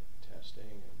reliability and testing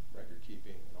and record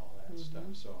keeping and all that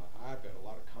stuff. So I've got a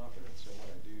lot of confidence in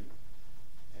what I do,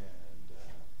 and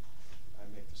I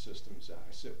make the systems. I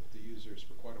sit with the users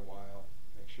for quite a while,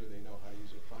 make sure they know how to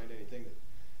use it, find anything that,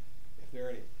 if there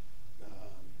are any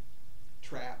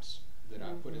traps that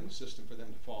I put in the system for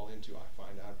them to fall into, I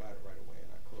find out about it right away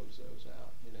and I close those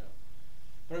out.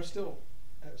 But I'm still,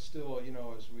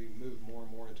 as we move more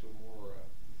and more into a more,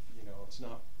 it's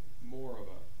not more of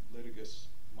a litigious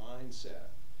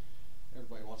mindset.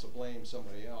 Everybody wants to blame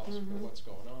somebody else for what's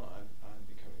going on. I'm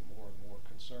becoming more and more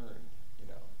concerned,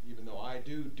 even though I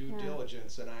do due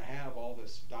diligence and I have all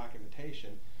this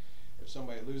documentation. If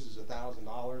somebody loses $1,000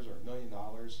 or $1 million,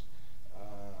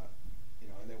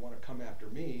 and they want to come after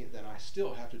me, then I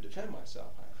still have to defend myself.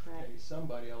 I have to pay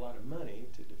somebody a lot of money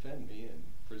to defend me and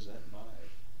present my.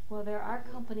 Well, there are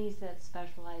companies that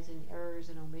specialize in errors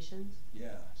and omissions.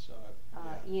 Yeah, so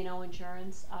E&O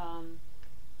insurance.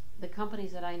 The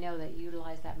companies that I know that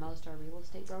utilize that most are real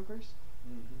estate brokers.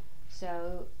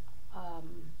 So,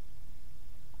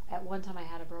 at one time I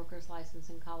had a broker's license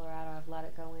in Colorado. I've let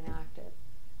it go inactive,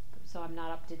 so I'm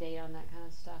not up to date on that kind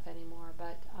of stuff anymore.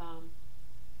 But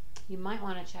you might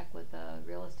want to check with the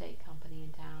real estate company in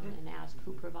town and ask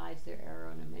who provides their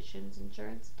error and omissions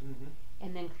insurance,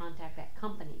 and then contact that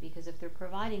company, because if they're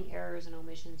providing errors and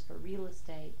omissions for real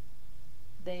estate,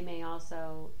 they may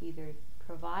also either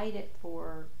provide it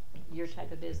for your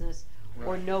type of business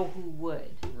or know who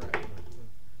would. Right.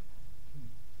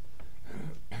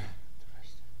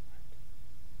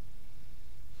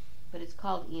 But it's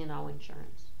called E&O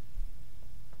insurance.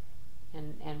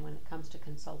 And when it comes to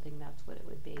consulting, that's what it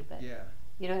would be. But Yeah.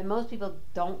 and most people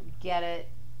don't get it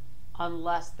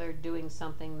unless they're doing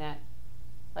something that,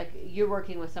 like, you're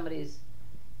working with somebody's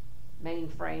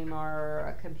mainframe or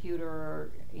a computer,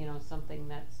 or something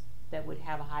that would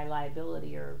have a high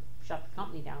liability or shut the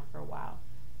company down for a while,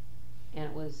 and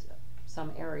it was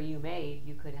some error you made,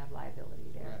 you could have liability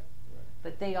there. Right.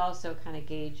 But they also kind of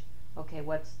gauge, okay,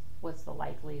 what's the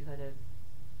likelihood of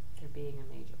there being a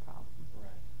major problem.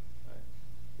 Right.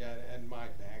 Yeah, and my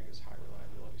bag is high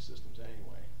reliability systems anyway.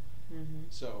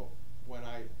 So when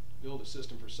I build a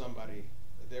system for somebody,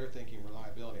 they're thinking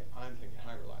reliability, I'm thinking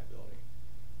high reliability.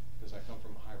 because I come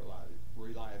from a high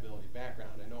reliability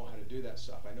background. I know how to do that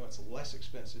stuff. I know it's less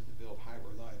expensive to build high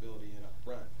reliability in up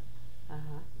front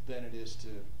than it is to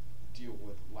deal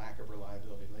with lack of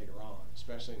reliability later on,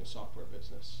 especially in the software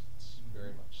business. It's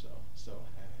very much so. So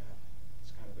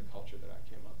it's kind of the culture that I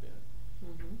came up in.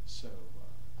 So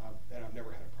and I've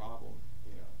never had a problem,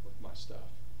 you know, with my stuff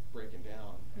breaking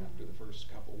down after the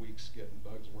first couple weeks, getting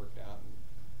bugs worked out and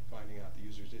finding out the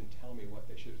users didn't tell me what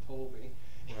they should have told me,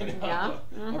 you know,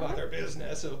 about their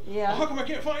business. So well, how come I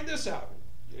can't find this out?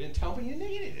 You didn't tell me you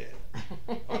needed it.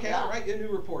 Okay, I'll write you a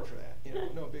new report for that. You know,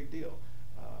 no big deal.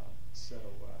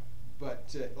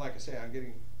 But like I say, I'm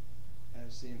getting,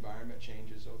 as the environment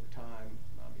changes over time,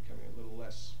 I'm becoming a little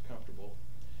less comfortable,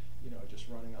 you know, just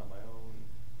running on my own,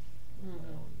 with my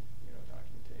own, you know,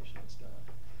 documentation and stuff.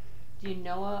 Do you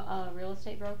know a real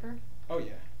estate broker? Oh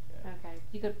yeah. Okay,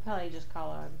 you could probably just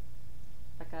call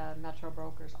like a Metro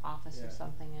Broker's office or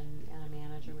something, and a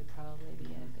manager would probably be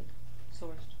a good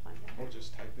source to find out. Or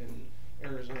just type in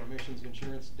Arizona Emissions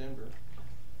Insurance Denver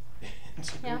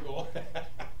into Google.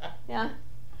 Yeah.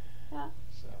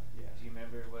 So yeah. Do you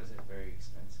remember? Was it very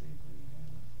expensive?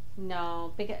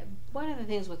 No, because one of the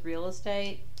things with real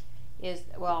estate is,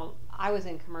 well, I was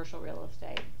in commercial real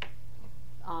estate,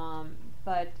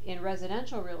 but in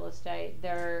residential real estate,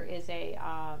 there is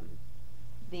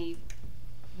the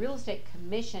real estate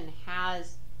commission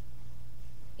has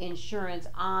insurance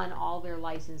on all their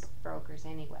licensed brokers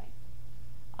anyway.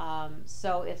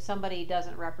 So if somebody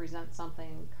doesn't represent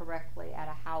something correctly at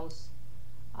a house,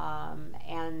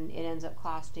 and it ends up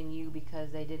costing you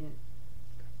because they didn't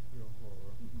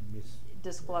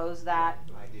disclose that.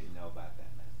 I didn't know about that.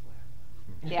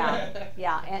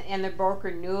 And the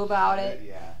broker knew about it.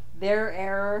 Yeah. Their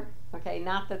error. Okay,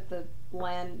 not that the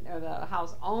land or the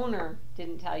house owner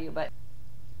didn't tell you, but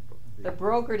the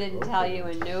broker didn't tell you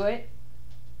and knew it.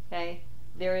 Okay,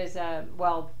 there is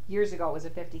years ago it was a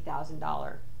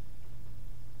 $50,000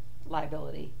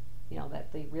 liability, you know,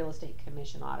 that the real estate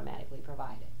commission automatically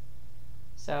provided.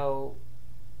 So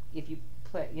if you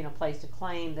placed a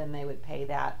claim, then they would pay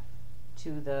that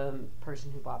to the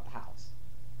person who bought the house.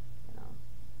 You know,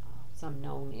 some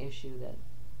known issue that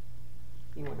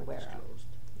you weren't aware of.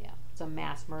 Yeah, some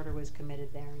mass murder was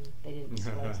committed there, and they didn't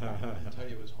disclose that. They didn't tell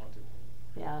you it was haunted.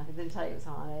 Yeah, they didn't tell you it was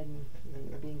haunted, and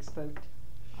you were being spooked.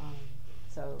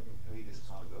 So. We just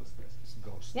call it ghost business.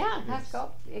 Ghost. Yeah, that's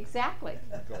exactly.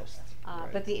 Ghost.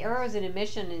 Right. But the errors and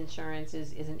emission insurance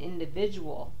is an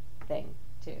individual thing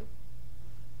too.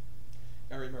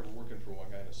 I remember working for one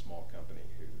guy in a small company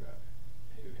who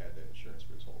had that insurance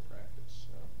for his whole practice.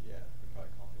 So yeah, I'd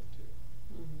probably call him too.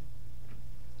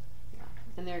 Yeah,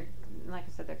 and they're, like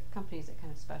I said, they're companies that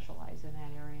kind of specialize in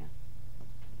that area.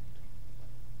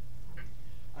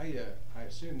 I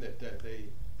assume that they,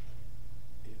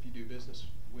 if you do business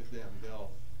with them,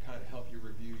 they'll kind of help you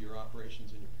review your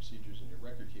operations and your procedures and your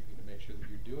record keeping to make sure that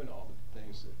you're doing all the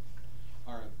things that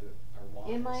are wise.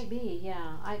 It might be,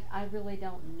 yeah. I really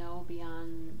don't know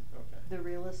beyond the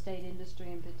real estate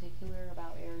industry in particular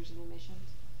about errors and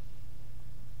emissions.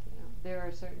 You know, there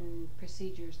are certain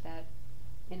procedures that,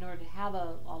 in order to have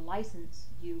a license,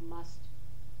 you must,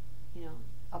 you know,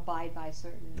 abide by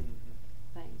certain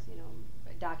things. You know,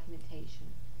 documentation.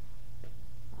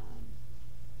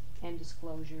 And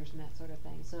disclosures and that sort of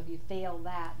thing. So if you fail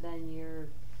that, then you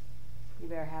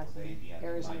better have some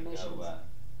errors and omissions.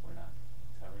 We're not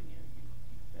covering you. You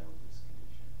failed this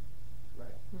condition.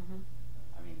 Right.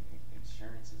 I mean,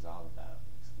 insurance is all about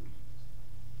exclusions.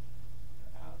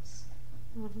 Outs.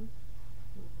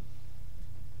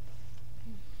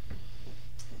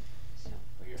 So.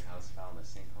 Or your house fell in a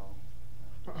sinkhole.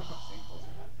 Sinkholes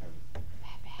are not covered.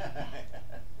 Bad.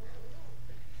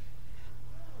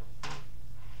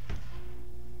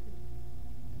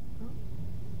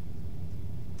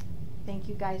 Thank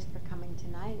you guys for coming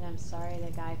tonight, and I'm sorry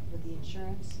the guy with the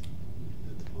insurance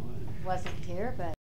wasn't here, but